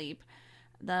with sleep.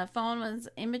 The phone was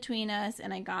in between us,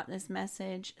 and I got this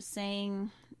message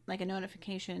saying, like, a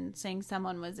notification saying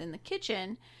someone was in the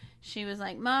kitchen. She was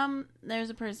like, Mom, there's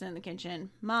a person in the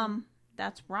kitchen. Mom,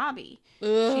 that's Robbie. She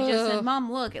just said,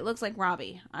 Mom, look, it looks like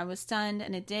Robbie. I was stunned,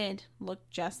 and it did look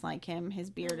just like him, his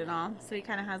beard and all. So he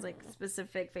kind of has, like,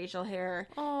 specific facial hair.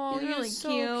 Oh, He's really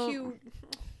so cute. cute.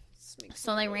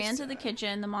 So they ran to the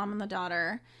kitchen, the mom and the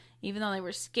daughter, even though they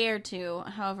were scared to.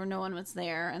 However, no one was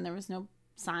there, and there was no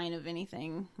sign of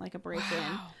anything, like a break-in.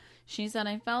 Wow. She said,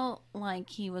 I felt like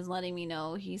he was letting me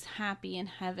know he's happy in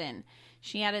heaven.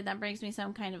 She added, that brings me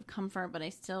some kind of comfort, but I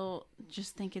still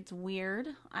just think it's weird.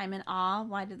 I'm in awe.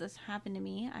 Why did this happen to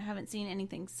me? I haven't seen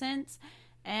anything since,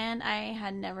 and I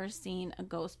had never seen a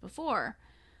ghost before.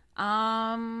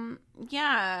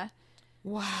 Yeah.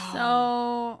 Wow.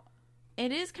 So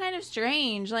it is kind of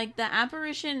strange. Like, the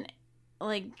apparition,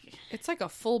 like, It's like a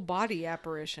full body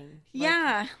apparition.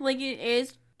 yeah, like, it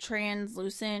is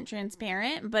translucent,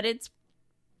 transparent, but it's,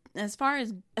 as far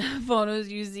as photos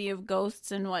you see of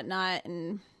ghosts and whatnot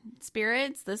and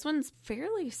spirits, this one's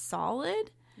fairly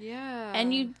solid. Yeah.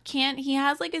 And he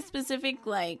has, like, a specific,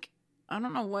 like, I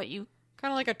don't know what you,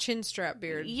 kind of like a chin strap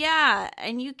beard. yeah,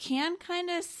 and you can kind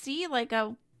of see, like,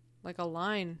 Like a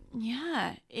line.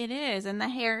 yeah, it is. And the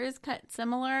hair is cut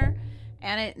similar,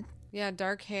 and it, Yeah,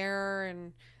 dark hair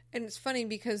and it's funny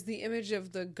because the image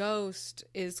of the ghost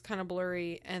is kind of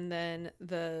blurry and then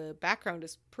the background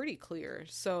is pretty clear.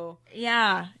 So,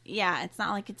 yeah, it's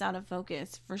not like it's out of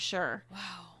focus, for sure. wow.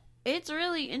 It's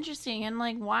really interesting, and,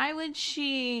 like, why would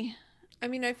she... I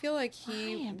mean, I feel like Why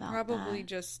he about probably that?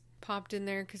 just popped in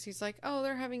there because he's like, oh,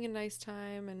 they're having a nice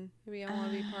time and maybe I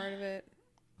want to be part of it.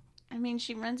 I mean,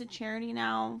 she runs a charity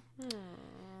now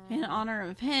in honor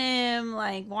of him.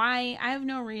 Like, why? I have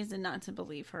no reason not to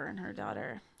believe her and her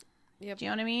daughter. Yep. Do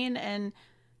you know what I mean? And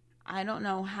I don't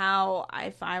know how,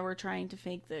 if I were trying to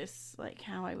fake this, like,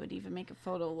 how I would even make a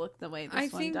photo look the way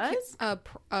this one does.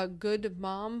 a good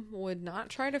mom would not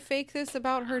try to fake this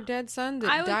about her dead son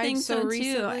that I would died think so so,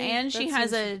 recently. too. And she That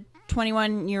has seems- a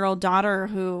 21-year-old daughter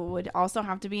who would also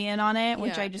have to be in on it,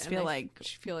 which Yeah, I just and feel I like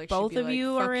feel like both she'd be of like,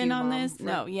 you "Fuck are in you, on Mom," this. for-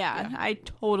 No, yeah, I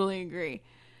totally agree.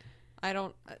 I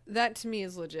don't. That to me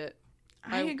is legit.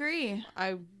 I agree.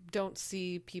 I don't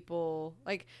see people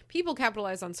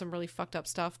capitalize on some really fucked up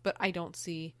stuff, but I don't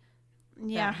see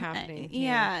Yeah, happening here.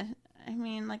 yeah. I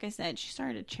mean, like I said, she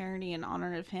started a charity in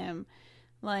honor of him.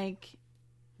 Like,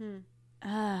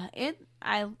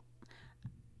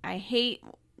 I hate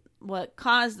what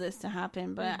caused this to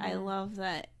happen, but I love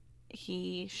that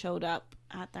he showed up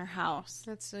at their house.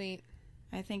 That's sweet.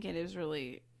 I think it's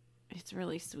really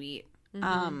sweet.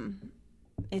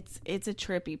 It's a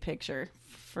trippy picture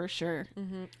for sure.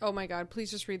 Oh my God,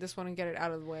 please just read this one and get it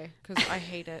out of the way because I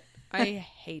hate it. I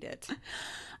hate it.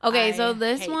 Okay, so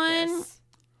this hate one, this.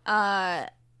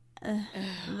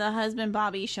 the husband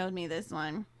Bobby showed me this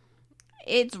one.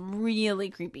 It's really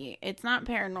creepy. It's not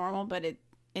paranormal, but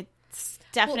it's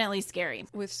definitely scary.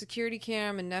 With security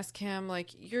cam and Nest Cam, like,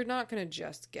 you're not going to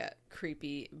just get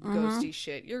creepy, ghosty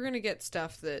shit. You're going to get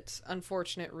stuff that's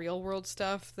unfortunate real world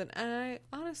stuff that I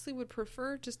honestly would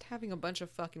prefer just having a bunch of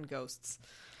fucking ghosts.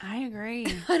 I agree.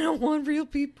 I don't want real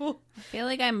people. I feel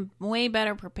like I'm way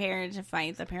better prepared to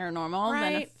fight the paranormal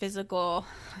than a Right. physical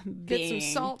being. Get some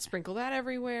salt, sprinkle that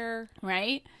everywhere.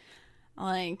 Right?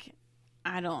 Like,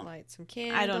 I don't Light some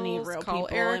candles. I don't need real call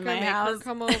people Erica, in my make house. her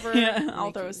come over. Yeah,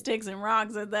 I'll throw sticks and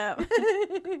rocks at them.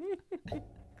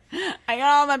 I got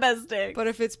all my best sticks. But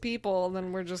if it's people,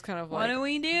 then we're just kind of What like, do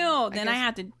we do? Then I guess-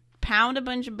 have to pound a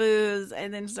bunch of booze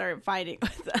and then start fighting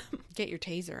with them. get your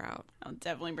taser out. I'll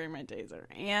definitely bring my taser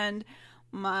and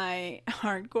my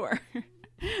hardcore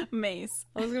mace.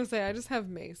 I was going to say, I just have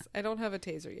mace. I don't have a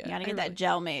taser yet. You gotta I get that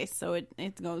gel mace so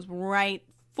it goes right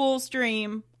full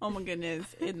stream. Oh my goodness,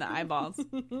 in the eyeballs.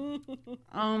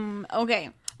 Okay.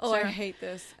 Oh, So I hate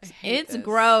this. I hate it's this.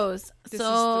 gross. This is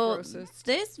so the grossest.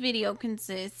 this video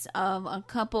consists of a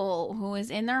couple who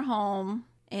is in their home.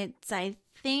 It's, I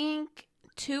think,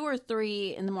 2 or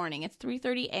 3 in the morning. It's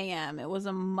 3:30 a.m. It was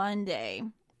a Monday.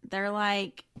 They're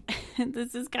like,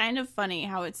 this is kind of funny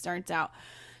how it starts out.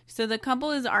 So the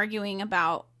couple is arguing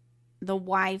about the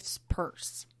wife's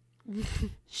purse.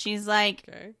 She's like,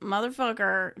 Okay.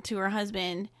 motherfucker, to her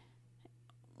husband,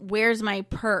 where's my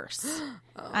purse?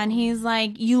 And he's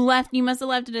like, you must have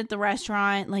left it at the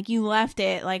restaurant. Like, you left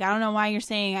it. Like, I don't know why you're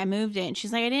saying I moved it. And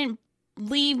she's like, I didn't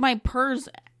leave my purse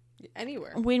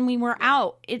Anywhere. when we were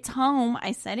out. It's home.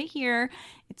 I set it here.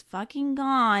 It's fucking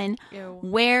gone. Ew.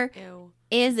 Where Ew.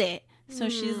 is it? So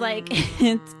she's like,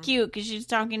 it's cute because she's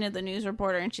talking to the news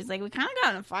reporter and she's like, we kind of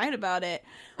got in a fight about it.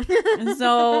 And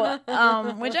so,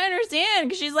 which I understand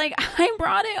because she's like, I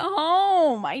brought it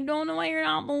home. I don't know why you're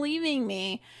not believing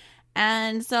me.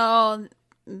 And so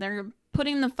they're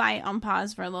putting the fight on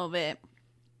pause for a little bit.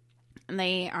 And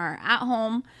they are at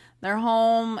home. They're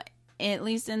home, at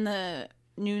least in the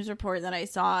news report that I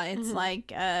saw. It's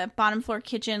like a bottom floor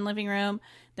kitchen, living room.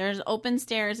 There's open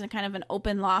stairs and kind of an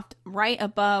open loft right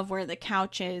above where the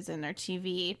couch is and their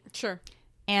TV. Sure.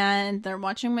 And they're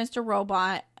watching Mr.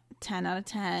 Robot. 10 out of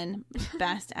 10.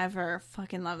 Best ever.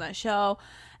 Fucking love that show.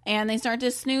 And they start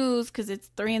to snooze because it's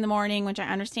 3 in the morning, which I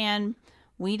understand.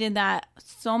 We did that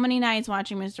so many nights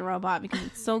watching Mr. Robot because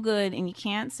it's so good and you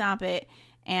can't stop it.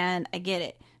 And I get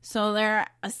it. So they're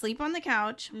asleep on the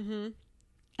couch.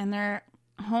 And their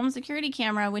home security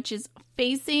camera, which is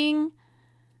facing...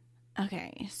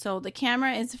 Okay, so the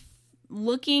camera is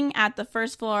looking at the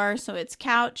first floor. So it's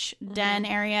couch, den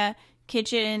area,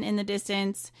 kitchen in the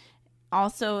distance.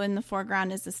 Also in the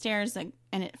foreground is the stairs,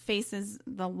 and it faces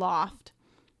the loft.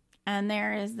 And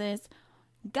there is this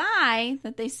guy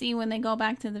that they see when they go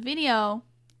back to the video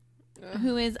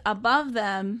who is above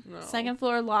them, No. second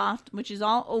floor loft, which is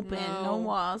all open, no No.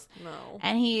 walls. No.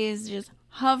 And he is just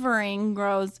hovering,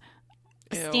 Ew.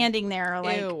 standing there,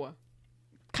 like Ew.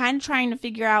 kind of trying to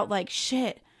figure out, like,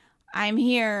 shit, I'm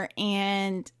here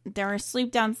and they're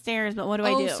asleep downstairs, but what do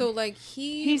I do? So like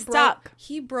He's stuck.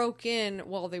 He broke in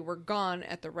while they were gone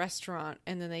at the restaurant,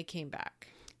 and then they came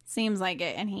back. Seems like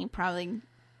it. And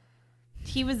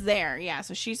he was there. Yeah.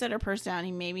 So she set her purse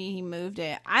down. Maybe he moved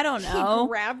it. I don't know. He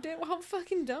grabbed it. How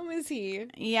fucking dumb is he?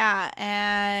 Yeah.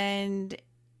 And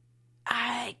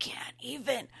I can't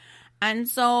even. And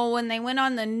so when they went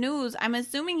on the news, I'm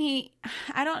assuming he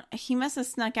must have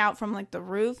snuck out from like the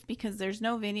roof because there's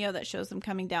no video that shows him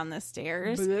coming down the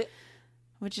stairs, Blech.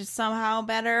 which is somehow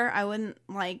better. I wouldn't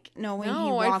knowing he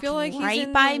No, I walked feel like he's right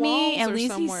in by the me. walls At or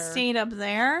least somewhere. he stayed up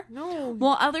there. No.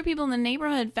 Well, other people in the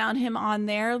neighborhood found him on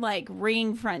there, like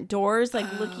ringing front doors,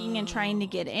 like looking and trying to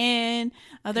get in.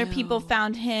 Other people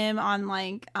found him on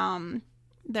like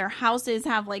their houses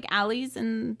have like alleys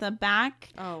in the back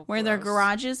where their gross.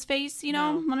 garages face, you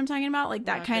know what I'm talking about? Like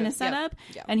that Not kind of good. Yep. setup.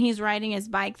 Yep. And he's riding his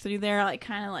bike through there, like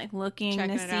kind of like looking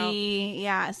Checking to it out. see.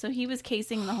 Yeah. So he was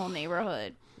casing the whole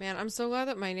neighborhood. Man, I'm so glad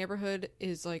that my neighborhood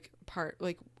is like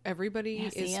everybody Yeah,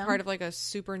 see is him? part of like a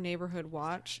super neighborhood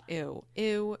watch. Ew.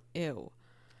 Ew. Ew.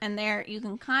 And you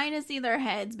can kind of see their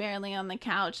heads barely on the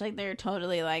couch. Like they're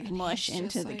totally like mush he's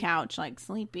into just the like- couch, like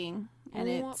sleeping. And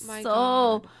Oh it's my so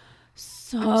God.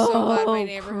 so I'm so glad my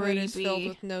neighborhood is creepy. filled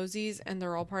with nosies, and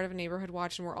they're all part of a neighborhood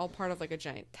watch, and we're all part of like a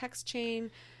giant text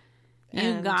chain. You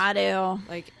And, got to.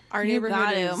 like, our You neighborhood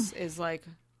gotta. is like,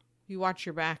 you watch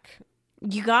your back.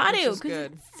 You got Which to is because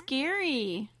good. it's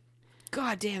scary.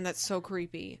 God damn, that's so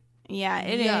creepy. Yeah,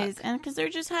 it Yuck. is. And because they're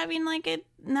just having like a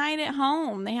night at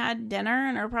home. They had dinner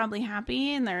and are probably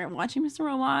happy and they're watching Mr.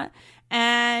 Robot.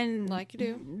 And Like you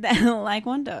do. like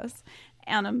one does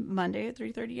on a Monday at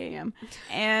 3:30 a.m.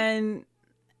 And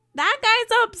that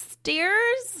guy's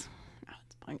upstairs.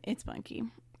 Oh, it's Bunky.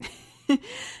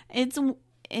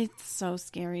 It's so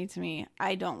scary to me.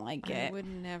 I don't like it. I would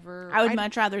never. I would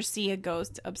much rather see a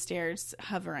ghost upstairs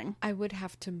hovering. I would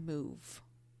have to move.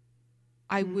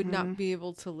 I would not be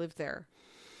able to live there.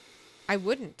 I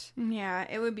wouldn't. Yeah,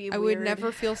 it would be I weird. would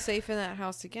never feel safe in that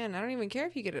house again. I don't even care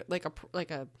if you get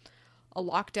a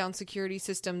lockdown security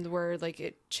system where like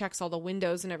it checks all the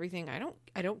windows and everything. I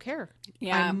don't care.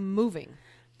 Yeah. I'm moving.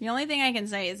 The only thing I can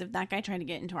say is if that guy tried to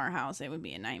get into our house, it would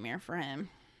be a nightmare for him.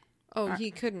 Oh,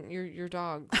 he couldn't. Your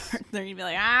dog. They're gonna be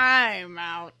like, I'm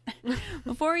out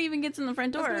before he even gets in the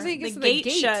front door. gonna say he gets The to the gate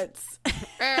gate. shuts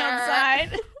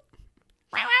outside.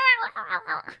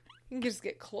 You can just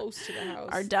get close to the house.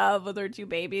 Our dove with her two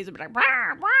babies would be like, "Wah,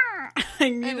 wah."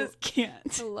 And you just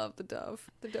can't. I love the dove.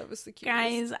 The dove is the cutest.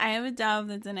 Guys, I have a dove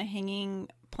that's in a hanging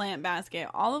plant basket.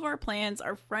 All of our plants,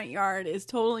 our front yard is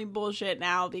totally bullshit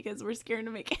now because we're scared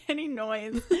to make any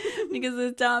noise because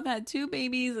this dove had two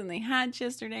babies and they hatched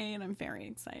yesterday and I'm very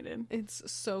excited.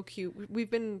 It's so cute.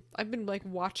 I've been like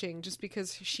watching just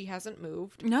because she hasn't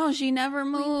moved. No, she never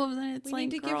moves and it's we like,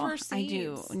 need to give girl, her I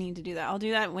do seeds. need to do that. I'll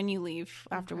do that when you leave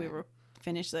after we Okay.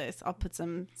 finish this. I'll put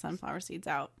some sunflower seeds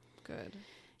out. Good.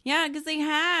 Yeah, because they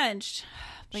hatched.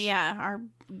 But yeah, our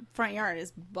front yard is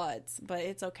butts, but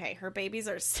it's okay. Her babies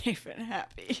are safe and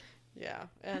happy. Yeah,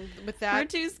 and with We're that,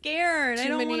 too scared. I too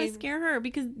don't want many- to scare her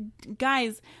because,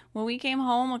 guys, when we came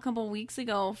home a couple weeks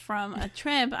ago from a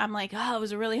trip, I'm like, oh, it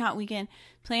was a really hot weekend.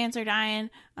 Plants are dying.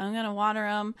 I'm going to water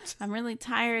them. I'm really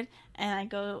tired. And I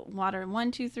go water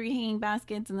 1, 2, 3 hanging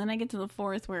baskets. And then I get to the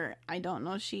fourth where I don't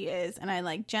know she is. And I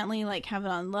like gently like have it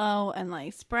on low and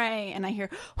like spray. And I hear,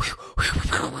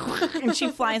 and she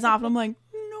flies off. And I'm like,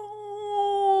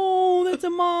 no, that's a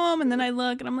mom. And then I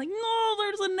look and I'm like, no,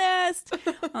 there's a nest.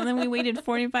 And then we waited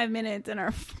 45 minutes in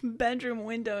our bedroom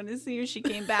window to see if she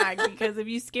came back. Because if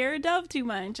you scare a dove too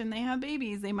much and they have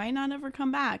babies, they might not ever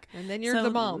come back. and then you're the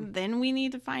mom. Then we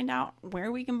need to find out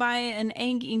where we can buy an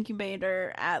egg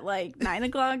incubator at like 9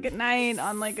 o'clock at night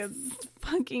on like a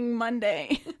fucking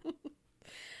Monday.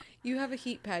 You have a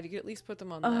heat pad. You could at least put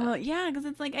them on that. Yeah, because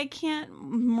it's like I can't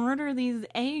murder these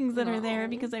eggs that are there No.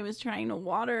 because I was trying to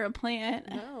water a plant.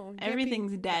 No, you can't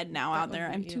Everything's dead now that out would there.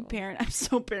 be I'm too evil. I'm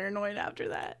so paranoid after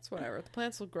that. It's whatever. The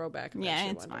plants will grow back. Yeah,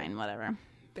 eventually it's one day. fine. Whatever.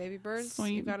 Baby birds.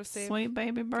 Sweet, You gotta save. sweet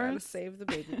baby Gotta birds. save the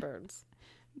baby birds.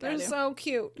 They're Gotta. so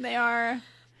cute. They are.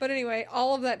 But anyway,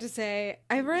 all of that to say,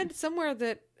 I read somewhere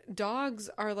that dogs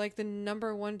are like the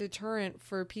 #1 deterrent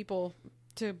for people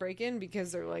to break in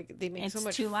because they're like they make so It's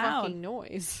much too loud. fucking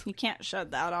noise. You can't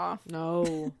shut that off.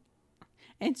 No.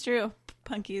 It's true.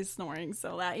 Punky is snoring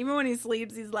so loud. Even when he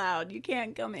sleeps, he's loud. You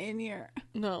can't come in here.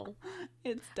 No.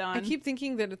 It's done. I keep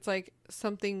thinking that it's like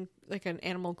something like an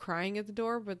animal crying at the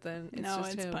door, but then it's no,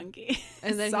 just it's him. Punky.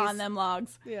 And then it's on he's- them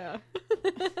logs. Yeah.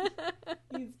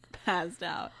 He's passed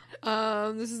out.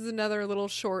 This is another little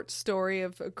short story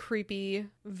of a creepy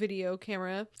video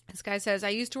camera. This guy says, I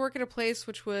used to work at a place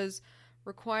which was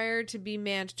required to be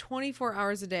manned 24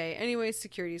 hours a day. Anyway,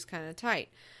 security's kind of tight.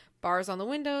 Bars on the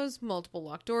windows, multiple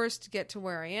locked doors to get to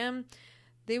where I am.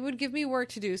 They would give me work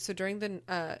to do so during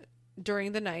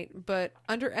the night, but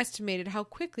underestimated how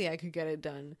quickly I could get it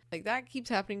done. Like that keeps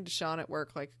happening to Sean at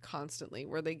work like constantly,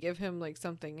 where they give him like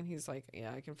something and he's like,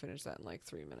 yeah, I can finish that in like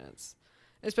 3 minutes.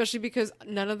 Especially because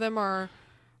none of them are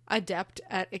adept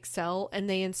at Excel and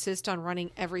they insist on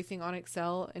running everything on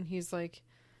Excel, and he's like,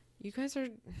 you guys are...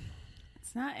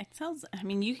 It's not Excel's. I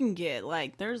mean, you can get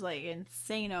like there's like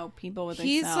insano people with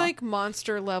He's Excel. like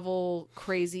monster level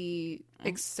crazy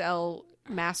Excel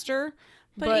master.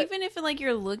 but even if like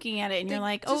you're looking at it and they you're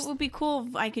like, just- oh, it would be cool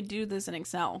if I could do this in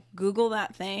Excel. Google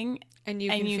that thing. And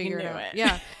you can And you figure can it do out. it.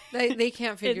 Yeah, they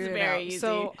can't figure It's it very out. easy.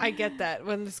 So I get that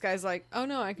when this guy's like, "Oh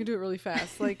no, I can do it really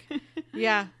fast." Like,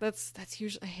 yeah, that's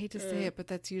usually. I hate to say it, but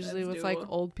that's usually That's with like doable.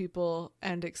 old people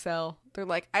and Excel. They're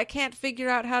like, "I can't figure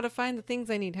out how to find the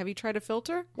things I need. Have you tried a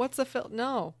filter? What's a filter?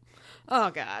 No. Oh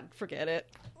God, forget it.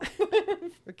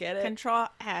 Forget it. Control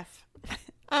F.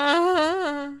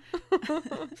 Ah.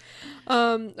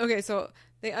 Okay, so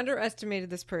They underestimated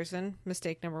this person,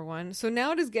 mistake number 1. So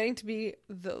now it is getting to be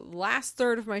the last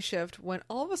third of my shift when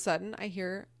all of a sudden I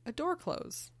hear a door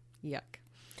close. Yuck.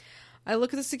 I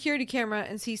look at the security camera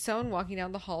and see someone walking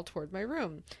down the hall toward my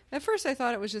room. At first I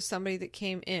thought it was just somebody that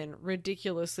came in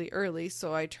ridiculously early,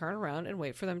 so I turn around and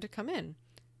wait for them to come in.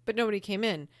 But nobody came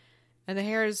in, and the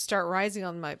hairs start rising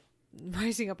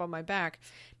up on my back.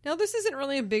 Now, this isn't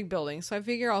really a big building, so I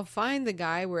figure I'll find the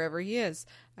guy wherever he is.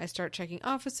 I start checking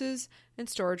offices and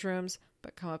storage rooms,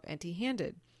 but come up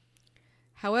empty-handed.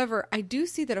 However, I do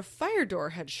see that a fire door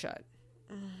had shut.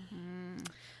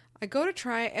 I go to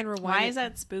try and rewind. Why is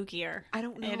that spookier? I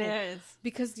don't know. It is.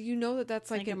 Because you know that that's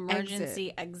like an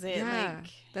emergency exit. Yeah,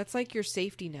 that's like your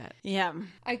safety net. Yeah.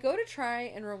 I go to try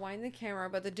and rewind the camera,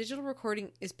 but the digital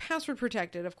recording is password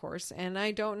protected, of course, and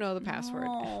I don't know the password.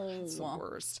 No. It's the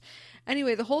worst.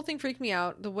 Anyway, the whole thing freaked me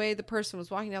out, the way the person was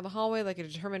walking down the hallway like a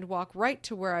determined walk right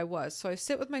to where I was. So I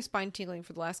sit with my spine tingling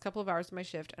for the last couple of hours of my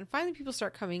shift, and finally people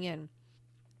start coming in.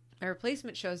 My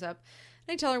replacement shows up,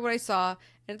 and I tell her what I saw,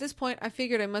 and at this point, I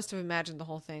figured I must have imagined the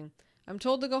whole thing. I'm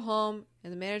told to go home,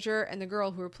 and the manager and the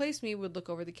girl who replaced me would look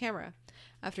over the camera.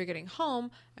 After getting home,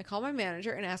 I call my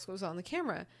manager and ask what was on the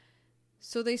camera.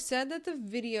 So they said that the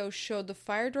video showed the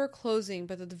fire door closing,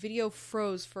 but that the video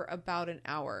froze for about an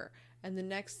hour, and the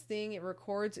next thing it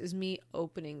records is me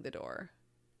opening the door.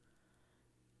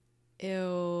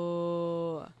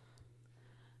 Ew.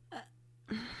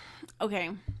 Okay.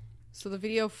 So the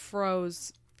video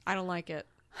froze. I don't like it.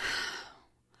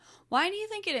 Why do you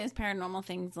think it is paranormal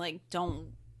things like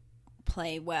don't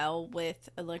play well with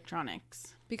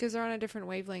electronics? Because they're on a different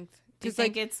wavelength. Do you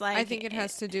think it's like... I think it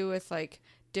has to do with like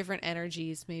different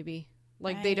energies, maybe.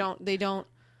 Like Right. they don't.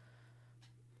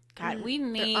 God, we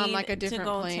need on like a different to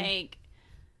go plane. take...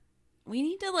 We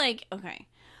need to like... Okay.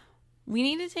 We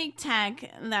need to take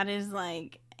tech that is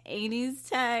like 80s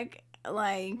tech,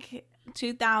 like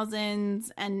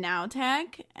 2000s and now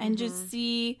tech, and just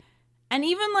see... And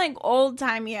even like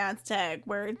old-timey ass tech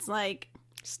where it's like...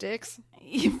 Sticks?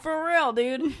 For real,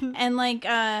 dude. And like,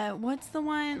 what's the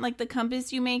one? Like the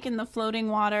compass you make in the floating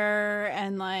water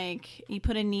and like you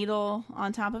put a needle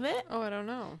on top of it Oh, I don't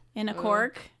know. in a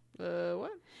cork.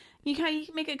 What? You can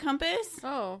make a compass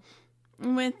Oh.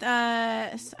 with,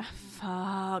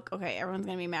 fuck. Okay, everyone's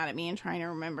gonna be mad at me and trying to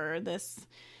remember this.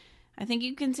 I think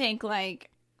you can take like,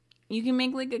 you can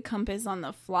make like a compass on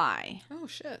the fly. Oh,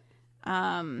 shit.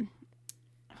 You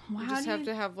You just have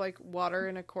to have like water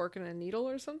in a cork and a needle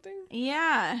or something?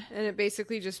 Yeah. And it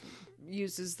basically just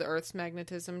uses the Earth's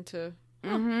magnetism to...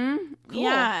 Mm-hmm. Cool.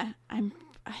 Yeah. I think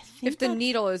If the that's-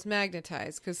 needle is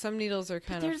magnetized, because some needles are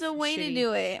kind There's of a way to shitty.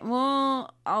 do it.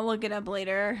 Well, I'll look it up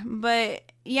later. But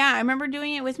yeah, I remember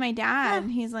doing it with my dad.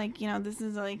 He's like, this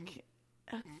is like,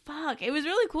 fuck. It was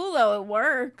really cool though. It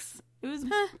works. It was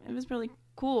really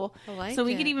cool. I like So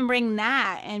we it. could even bring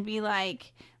that and be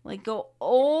like go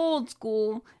old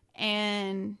school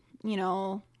and See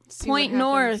what point happens.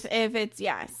 north if it's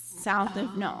yes, south if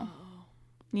no.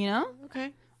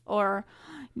 Okay. Or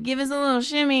give us a little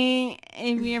shimmy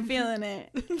if you're feeling it.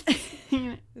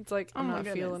 It's like, I'm my not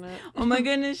goodness. feeling it. Oh my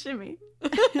goodness, shimmy.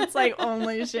 It's like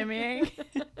only shimmying.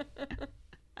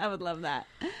 I would love that.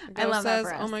 I love that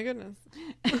for us. Oh my goodness.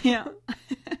 Yeah.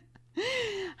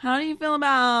 How do you feel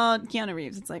about Keanu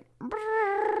Reeves? It's like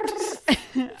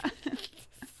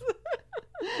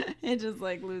it just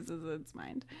like loses its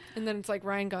mind. And then it's like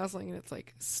Ryan Gosling and it's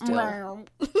like still.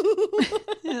 A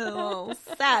little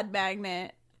sad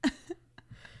magnet.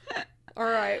 All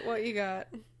right, what you got?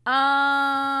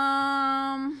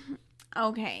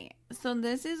 Okay. So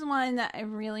this is one that I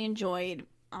really enjoyed.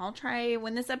 I'll try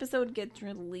when this episode gets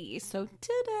released. So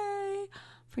today,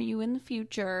 for you in the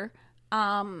future,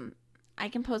 I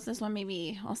can post this one.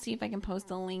 Maybe I'll see if I can post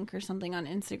a link or something on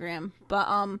Instagram.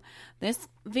 But this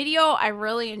video I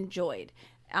really enjoyed.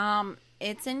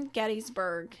 It's in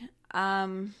Gettysburg,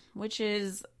 which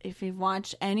is, if you've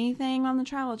watched anything on the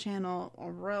Travel Channel,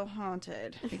 real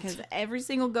haunted because every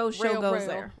single ghost show Real, goes real.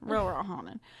 there. Real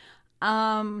haunted.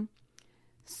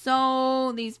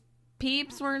 So these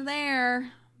peeps were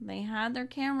there. They had their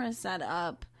cameras set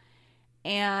up,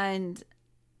 and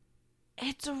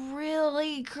it's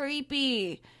really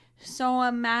creepy. So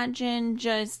imagine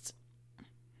just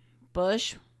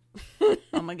bush.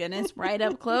 Oh my goodness. Right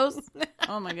up close.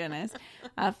 Oh my goodness.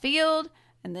 A field.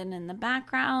 And then in the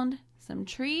background, some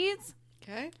trees.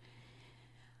 Okay.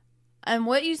 And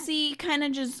what you see kind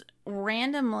of just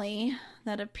randomly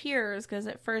that appears, because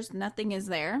at first nothing is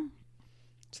there.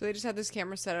 So they just had this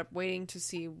camera set up waiting to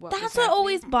see what That's was what happening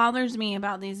always bothers me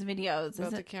about these videos. about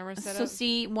is the it, camera set so up.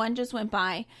 see, one just went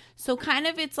by. So kind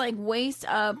of it's like waist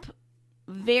up,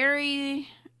 very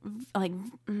like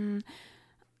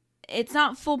it's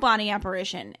not full body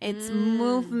apparition. It's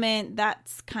movement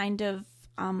that's kind of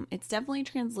it's definitely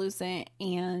translucent,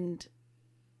 and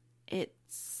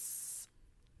it's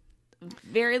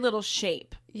very little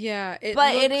shape. Yeah,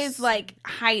 it is like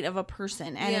height of a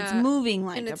person, and it's moving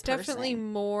like a person. And it's definitely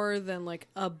more than like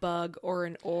a bug or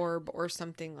an orb or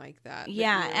something like that.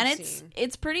 Yeah, and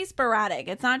it's pretty sporadic.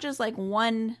 It's not just like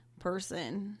one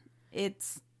person. It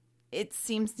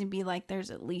seems to be like there's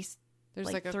at least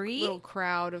like a 3 little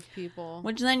crowd of people.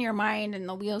 Which then your mind and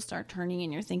the wheels start turning,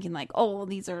 and you're thinking like, oh, well,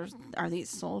 are these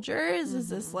soldiers? Mm-hmm. Is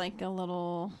this like a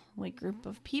little like group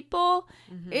of people?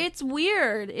 Mm-hmm. It's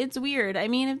weird. I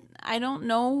mean, I don't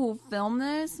know who filmed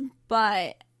this,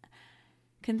 but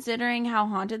considering how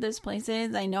haunted this place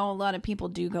is, I know a lot of people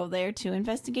do go there to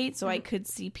investigate. So I could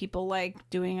see people like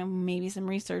doing maybe some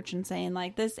research and saying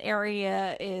like, this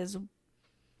area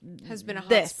has been a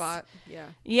hot spot.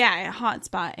 Yeah, a hot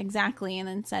spot, exactly, and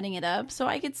then setting it up. So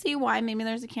I could see why maybe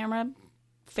there's a camera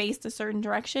faced a certain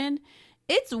direction.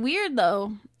 It's weird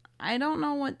though. I don't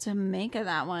know what to make of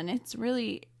that one. It's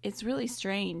really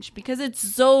strange because it's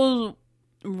so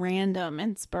random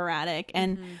and sporadic,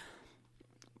 and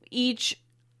each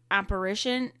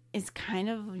apparition is kind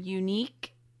of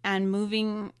unique and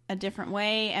moving a different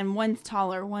way, and one's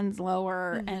taller, one's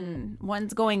lower, and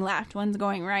one's going left, one's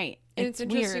going right. And it's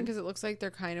interesting because it looks like they're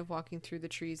kind of walking through the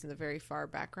trees in the very far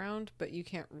background, but you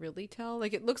can't really tell.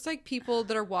 Like, it looks like people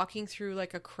that are walking through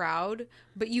like a crowd,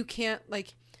 but you can't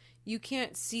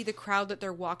see the crowd that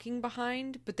they're walking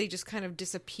behind, but they just kind of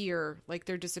disappear, like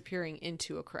they're disappearing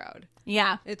into a crowd.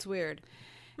 Yeah. It's weird.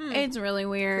 It's really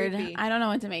weird. Creepy. I don't know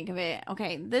what to make of it.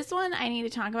 Okay, this one I need to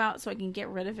talk about so I can get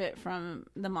rid of it from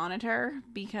the monitor,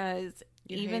 because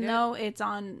even though it's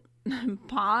on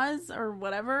pause or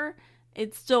whatever,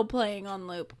 it's still playing on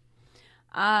loop.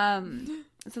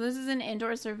 So this is an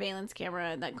indoor surveillance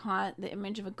camera that caught the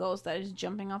image of a ghost that is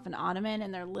jumping off an ottoman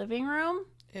in their living room.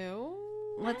 Ew.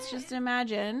 Let's just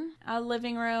imagine a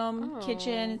living room,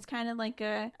 kitchen. It's kind of like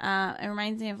it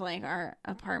reminds me of like our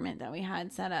apartment that we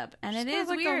had set up. And it is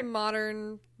like weird. A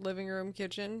modern living room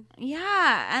kitchen.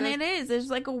 Yeah, and it is. There's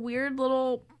like a weird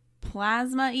little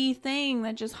plasma-y thing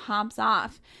that just hops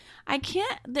off. I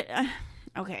can't...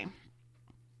 okay.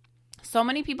 So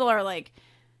many people are like,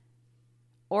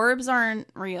 orbs aren't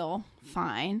real.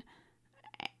 Fine.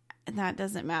 That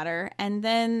doesn't matter. And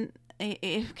then,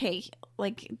 okay,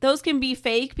 like those can be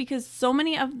fake because so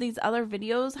many of these other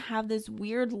videos have this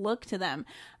weird look to them.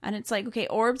 And it's like, okay,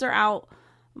 orbs are out.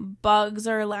 Bugs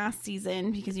are last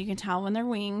season because you can tell when they're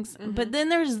wings. Mm-hmm. But then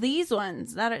there's these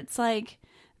ones that it's like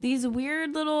these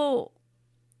weird little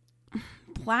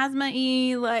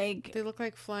plasma-y, like they look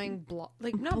like flying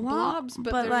blobs,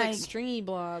 but they're like stringy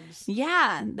blobs.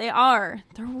 Yeah, they are.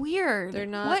 They're weird. They're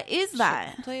not. What is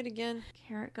that? Play it again.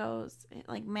 Here it goes. It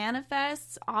like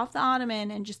manifests off the ottoman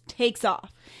and just takes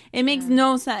off. It makes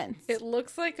no sense. It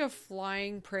looks like a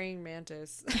flying praying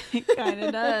mantis. It kind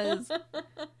of does.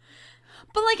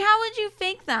 But like, how would you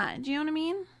fake that? Do you know what I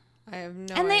mean? I have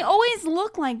no And idea. they always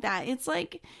look like that. It's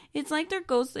like they're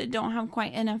ghosts that don't have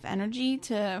quite enough energy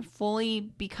to fully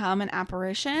become an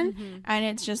apparition. Mm-hmm. And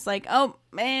it's just like, oh,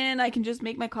 man, I can just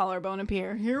make my collarbone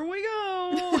appear. Here we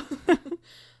go.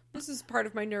 This is part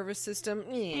of my nervous system.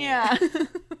 Yeah.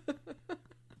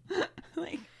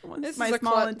 Like, what's my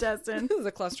small intestine? This is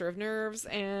a cluster of nerves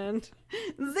and...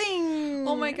 Zing!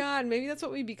 Oh my god, maybe that's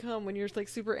what we become when you're like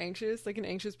super anxious, like an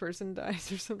anxious person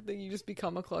dies or something. You just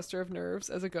become a cluster of nerves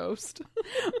as a ghost.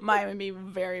 Mine would be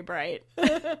very bright.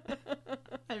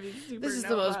 I'd be super This is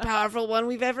the most powerful one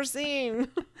we've ever seen.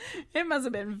 It must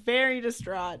have been very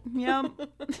distraught. Yep.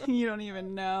 You don't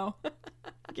even know.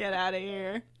 Get out of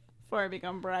here before I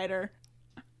become brighter.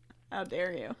 How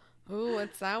dare you? Ooh,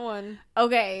 what's that one?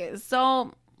 Okay,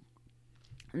 so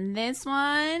this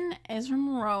one is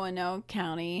from Roanoke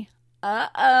County.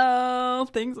 Uh-oh.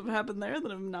 Things have happened there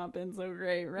that have not been so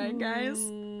great, right, guys?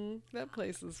 That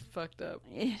place is fucked up.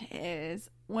 It is.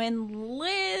 When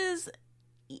Liz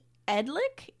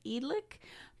Edlick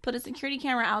put a security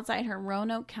camera outside her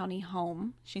Roanoke County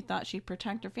home, she thought she'd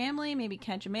protect her family, maybe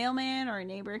catch a mailman or a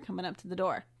neighbor coming up to the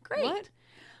door. Great. What?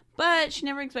 But she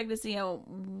never expected to see a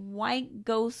white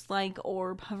ghost-like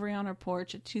orb hovering on her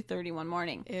porch at 2:30 one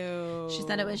morning. Ew. She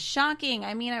said it was shocking.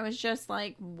 I mean, I was just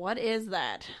like, what is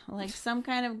that? Like some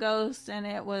kind of ghost, and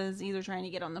it was either trying to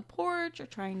get on the porch or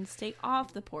trying to stay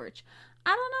off the porch. I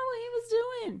don't know what he was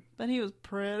doing, but he was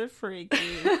pretty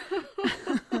freaky.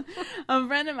 A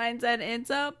friend of mine said, it's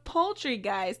a poultry,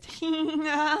 guys.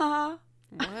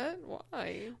 What?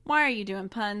 Why? Why are you doing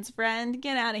puns, friend?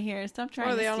 Get out of here. Stop trying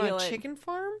Are to they steal on a it. chicken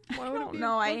farm? Why would it be?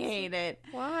 No, I hate it.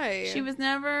 Why? She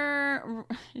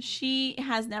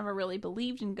has never really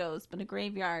believed in ghosts, but a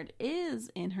graveyard is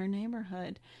in her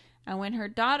neighborhood. And when her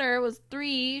daughter was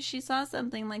 3, she saw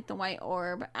something like the white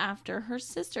orb after her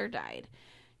sister died.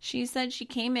 She said she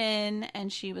came in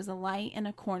and she was a light in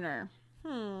a corner.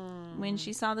 When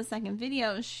she saw the second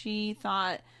video, she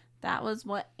thought that was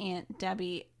what Aunt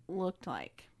Debbie looked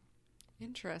like.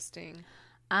 Interesting.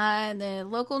 The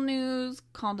local news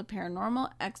called a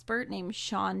paranormal expert named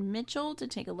Sean Mitchell to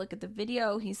take a look at the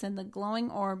video. He said the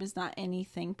glowing orb is not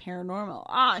anything paranormal.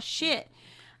 Ah, shit.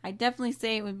 I definitely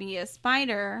say it would be a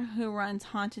spider who runs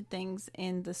haunted things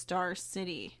in the Star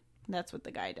City. That's what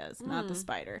the guy does, not the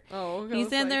spider. Oh, he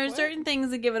said there are certain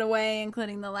things that give it away,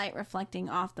 including the light reflecting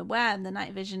off the web. The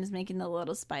night vision is making the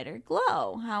little spider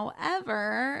glow.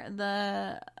 However,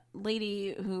 the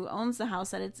lady who owns the house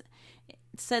said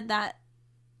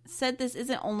this isn't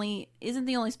the only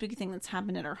spooky thing that's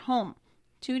happened at her home.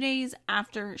 2 days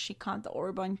after she caught the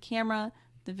orb on camera,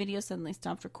 the video suddenly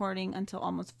stopped recording until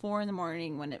almost 4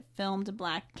 a.m. when it filmed a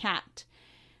black cat.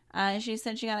 She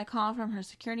said she got a call from her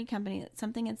security company that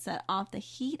something had set off the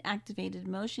heat-activated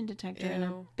motion detector in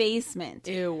her basement.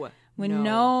 Ew. When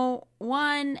no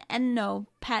one and no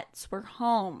pets were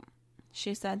home.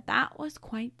 She said that was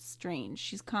quite strange.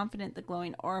 She's confident the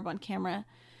glowing orb on camera,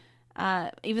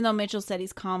 even though Mitchell said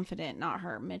he's confident, not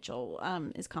her. Mitchell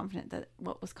is confident that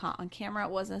what was caught on camera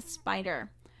was a spider.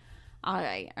 All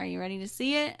right, are you ready to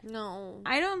see it? No.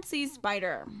 I don't see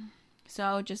spider.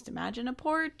 So just imagine a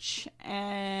porch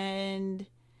and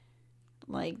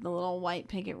like the little white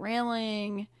picket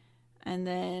railing and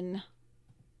then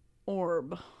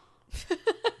orb.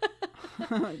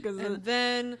 And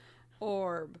then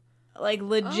orb. Like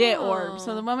legit orb.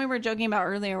 So the one we were joking about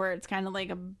earlier where it's kind of like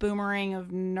a boomerang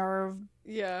of nerve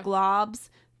globs.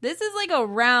 This is like a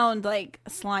round like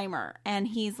Slimer. And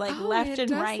he's like left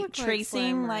and right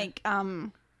tracing like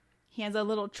he has a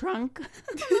little trunk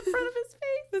in the front of his face.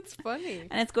 That's funny.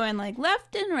 And it's going like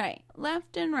left and right,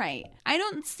 left and right. I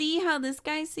don't see how this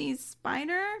guy sees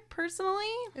spider personally.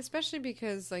 Especially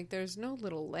because like there's no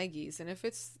little leggies, and if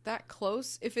it's that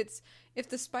close, if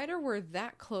the spider were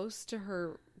that close to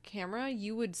her camera,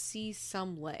 you would see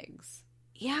some legs.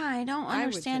 Yeah, I don't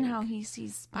understand how he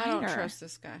sees spider. I don't trust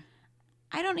this guy.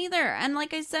 I don't either. And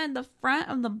like I said, the front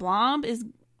of the blob is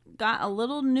got a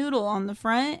little noodle on the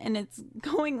front and it's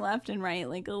going left and right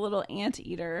like a little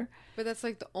anteater. But that's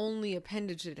like the only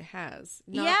appendage it has.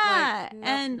 Not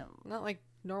not like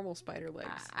normal spider legs.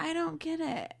 I don't get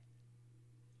it.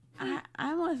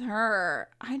 I'm with her.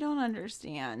 I don't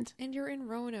understand. And you're in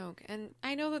Roanoke, and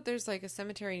I know that there's like a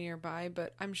cemetery nearby,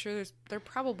 but I'm sure they're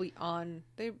probably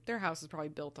their house is probably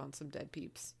built on some dead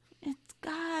peeps. It's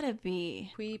gotta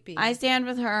be. Creepy. I stand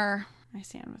with her.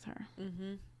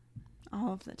 Mm-hmm.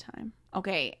 All of the time.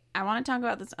 Okay, I want to talk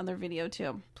about this other video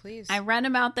too. Please. I read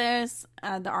about this.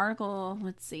 The article,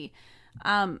 let's see.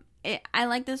 I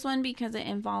like this one because it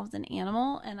involves an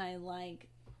animal, and I like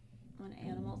when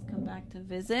animals come back to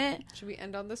visit. Should we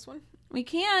end on this one? We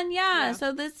can, yeah.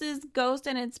 So this is Ghost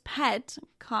and its pet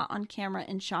caught on camera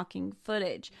in shocking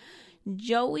footage.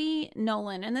 Joey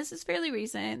Nolan, and this is fairly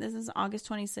recent. This is August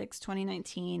 26,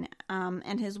 2019.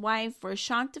 And his wife were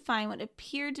shocked to find what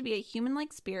appeared to be a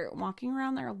human-like spirit walking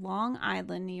around their Long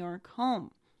Island, New York home,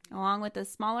 along with a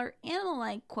smaller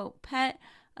animal-like, quote, pet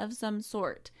of some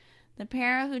sort. The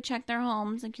pair who checked their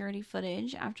home security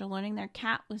footage after learning their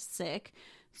cat was sick.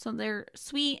 So they're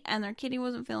sweet and their kitty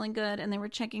wasn't feeling good, and they were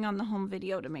checking on the home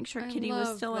video to make sure kitty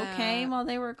was still okay while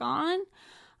they were gone.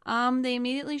 They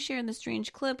immediately shared the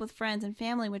strange clip with friends and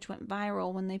family, which went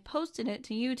viral when they posted it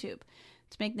to YouTube.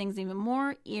 To make things even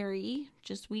more eerie,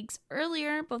 just weeks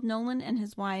earlier, both Nolan and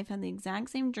his wife had the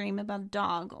exact same dream about a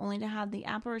dog, only to have the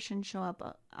apparition show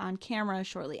up on camera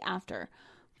shortly after.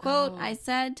 Quote, I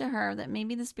said to her that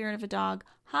maybe the spirit of a dog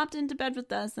hopped into bed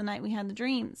with us the night we had the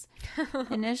dreams.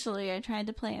 Initially, I tried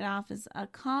to play it off as a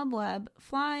cobweb,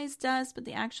 flies, dust, but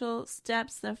the actual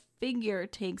steps the figure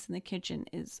takes in the kitchen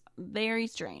is very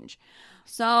strange.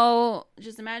 So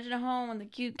just imagine a home with a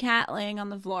cute cat laying on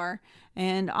the floor,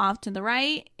 and off to the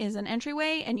right is an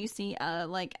entryway, and you see a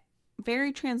like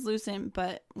very translucent,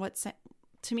 but what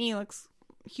to me looks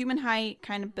human height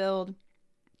kind of build.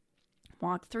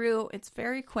 Walk through. It's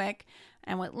very quick.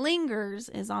 And what lingers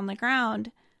is on the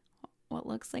ground what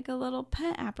looks like a little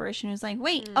pet apparition who's like,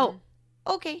 wait,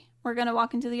 okay, we're going to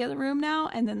walk into the other room now.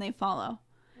 And then they follow.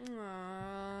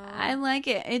 Aww. I like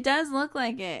it. It does look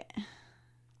like it.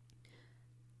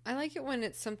 I like it when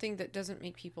it's something that doesn't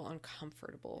make people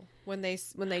uncomfortable. When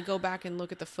they go back and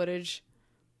look at the footage.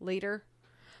 later.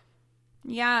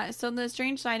 Yeah, so the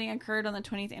strange sighting occurred on the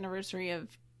 20th anniversary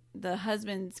of the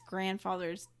husband's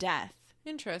grandfather's death,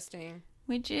 Interesting.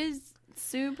 which is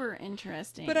super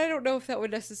interesting. But I don't know if that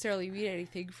would necessarily mean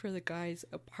anything for the guy's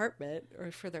apartment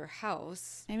or for their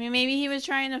house. I mean, maybe he was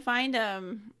trying to find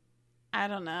him. I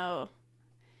don't know.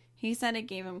 He said it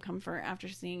gave him comfort after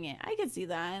seeing it. I could see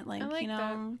that. Like, I like you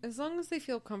know, that. As long as they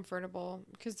feel comfortable.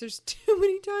 Because there's too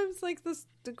many times, like,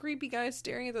 the creepy guy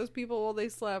staring at those people while they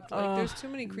slept. Like, there's too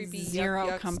many creepy zero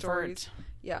yuck comfort. stories.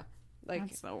 Yeah. Like,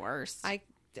 That's the worst. I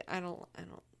don't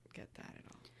get that at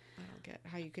all. I don't get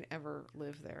how you can ever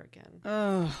live there again.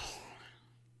 Ugh.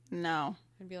 No.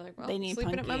 I'd be like, well, They need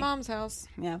sleeping at my Punky. mom's house.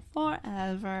 Yeah,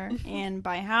 forever. And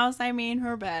by house, I mean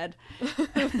her bed.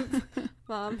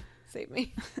 Mom, save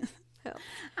me. Help.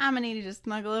 I'm gonna need you to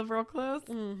snuggle up real close.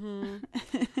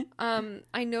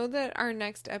 I know that our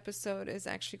next episode is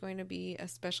actually going to be a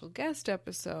special guest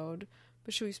episode,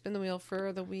 but should we spin the wheel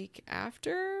for the week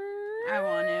after? I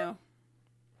want to.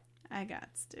 I got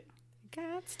to.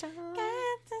 Got stuff. Got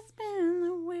to spin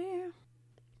the wheel.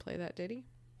 Play that ditty.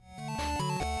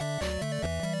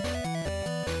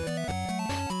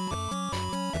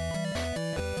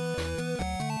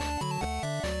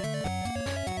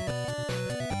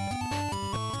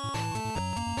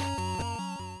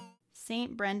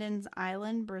 St. Brendan's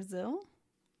Island, Brazil.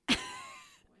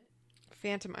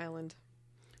 Phantom Island.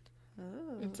 Oh.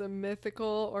 It's a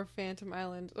mythical or Phantom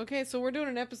Island. Okay, so we're doing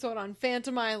an episode on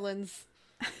Phantom Islands.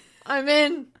 I'm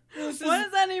in. What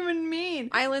does that even mean?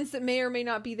 Islands that may or may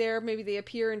not be there. Maybe they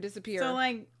appear and disappear. So,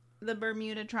 like, the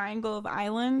Bermuda Triangle of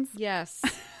islands? Yes.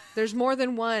 There's more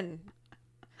than one.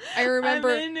 I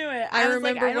remember. I'm into it. I was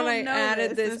remember like, when I don't know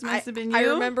added this. must have been you. I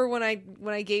remember when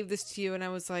I gave this to you, and I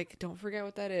was like, "Don't forget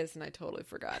what that is," and I totally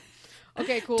forgot.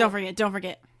 Okay, cool. Don't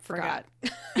forget. Forgot.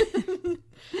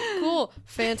 Cool.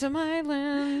 Phantom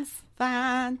Islands.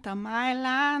 Phantom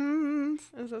Islands.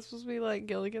 Is that supposed to be like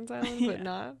Gilligan's Island, but Yeah.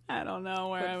 not? I don't know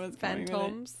where But I was going with it.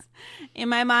 Phantoms. In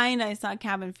my mind, I saw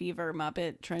Cabin Fever,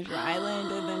 Muppet, Treasure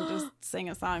Island, and then just sang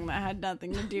a song that had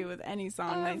nothing to do with any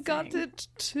song I've I got sang. it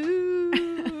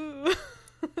too.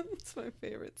 It's my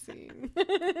favorite scene.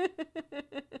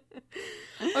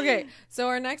 Okay, so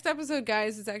our next episode,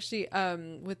 guys, is actually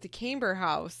with the Camber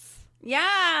House.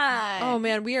 Yeah. Oh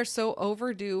man, we are so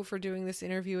overdue for doing this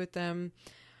interview with them.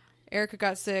 Erica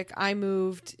got sick. I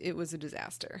moved. It was a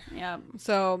disaster. Yeah.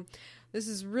 So this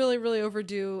is really, really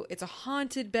overdue. It's a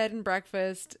haunted bed and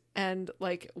breakfast and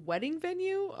like wedding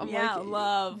venue. I'm Yeah, like,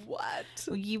 love. What?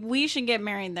 We should get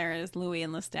married there as Louis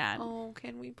and Lestat. Oh,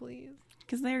 can we please?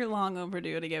 Because they're long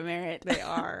overdue to get married. They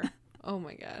are. Oh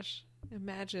my gosh.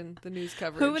 Imagine the news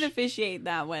coverage. Who would officiate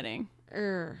that wedding?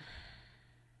 Urgh.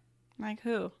 Like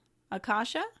who?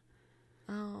 Akasha?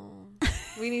 Oh.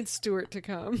 We need Stuart to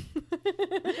come.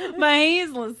 But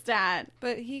he's Lestat.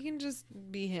 But he can just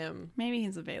be him. Maybe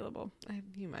he's available.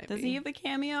 He might Does be. he have a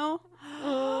cameo?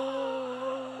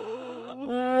 Oh.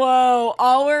 Whoa.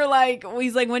 All we're like,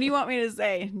 he's like, what do you want me to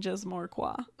say? Just more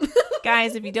qua.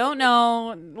 Guys, if you don't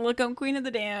know, look up Queen of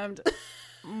the Damned.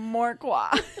 More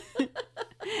qua.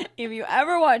 If you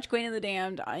ever watch Queen of the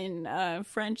Damned in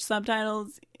French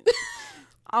subtitles,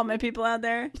 all my people out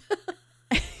there,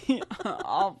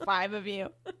 all 5 of you,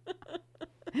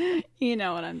 you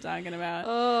know what I'm talking about.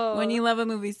 Oh. When you love a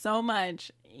movie so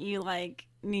much, you like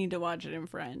need to watch it in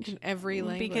French. In every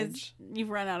language. Because you've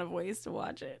run out of ways to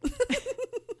watch it.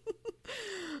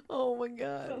 Oh my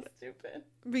god. So stupid.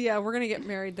 But yeah, we're gonna get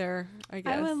married there, I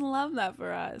guess. I would love that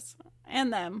for us.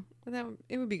 And them.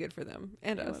 It would be good for them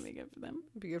and It us. would be good for them.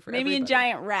 It'd be good for Maybe everybody. a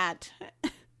giant rat.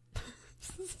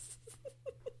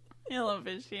 He'll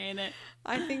officiate it.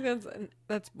 I think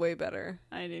that's way better.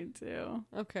 I do too.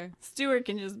 Okay. Stuart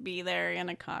can just be there and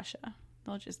Akasha.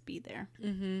 They'll just be there.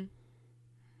 Mm-hmm.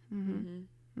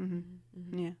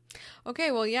 Yeah.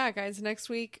 Okay, well, yeah, guys, next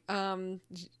week,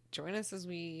 join us as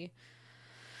we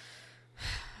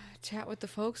chat with the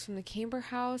folks from the Camber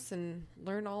House and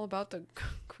learn all about the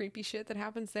creepy shit that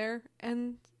happens there.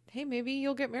 And hey, maybe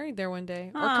you'll get married there one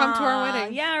day or come to our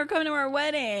wedding. Yeah, or come to our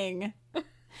wedding.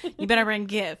 You better bring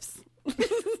gifts.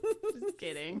 Just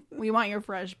kidding. We want your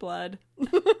fresh blood. So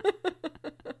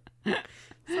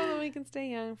that we can stay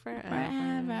young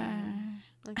forever.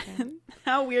 Okay.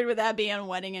 How weird would that be on a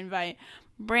wedding invite?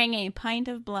 Bring a pint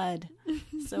of blood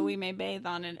so we may bathe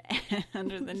on it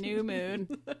under the new moon.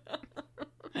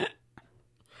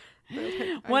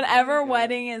 Whatever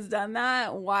wedding has done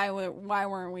that, why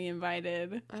weren't we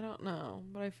invited? I don't know,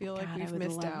 but I feel like God, we've I would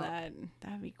missed love out.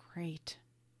 That'd be great.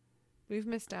 We've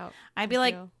missed out. I'd be I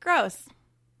like, feel. gross,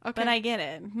 Okay. but I get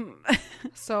it.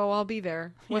 So I'll be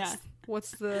there. Yeah.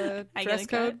 What's the I dress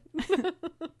get a code?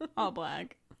 All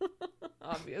black.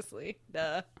 Obviously.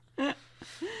 Duh. All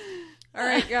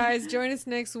right, guys. Join us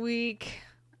next week.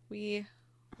 We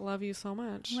love you so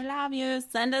much. We love you.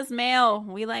 Send us mail.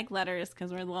 We like letters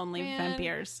because we're lonely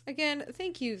vampires. Again,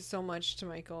 thank you so much to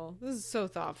Michael. This is so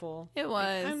thoughtful. It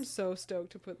was. I'm so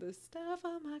stoked to put this stuff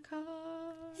on my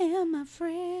car. In my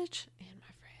fridge. In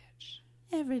my fridge.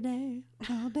 Every day.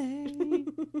 All day.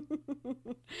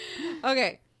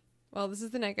 Okay. Well, this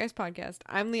is the Night Guys podcast.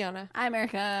 I'm Liana. I'm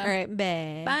Erica. All right.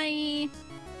 Bye.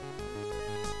 Bye.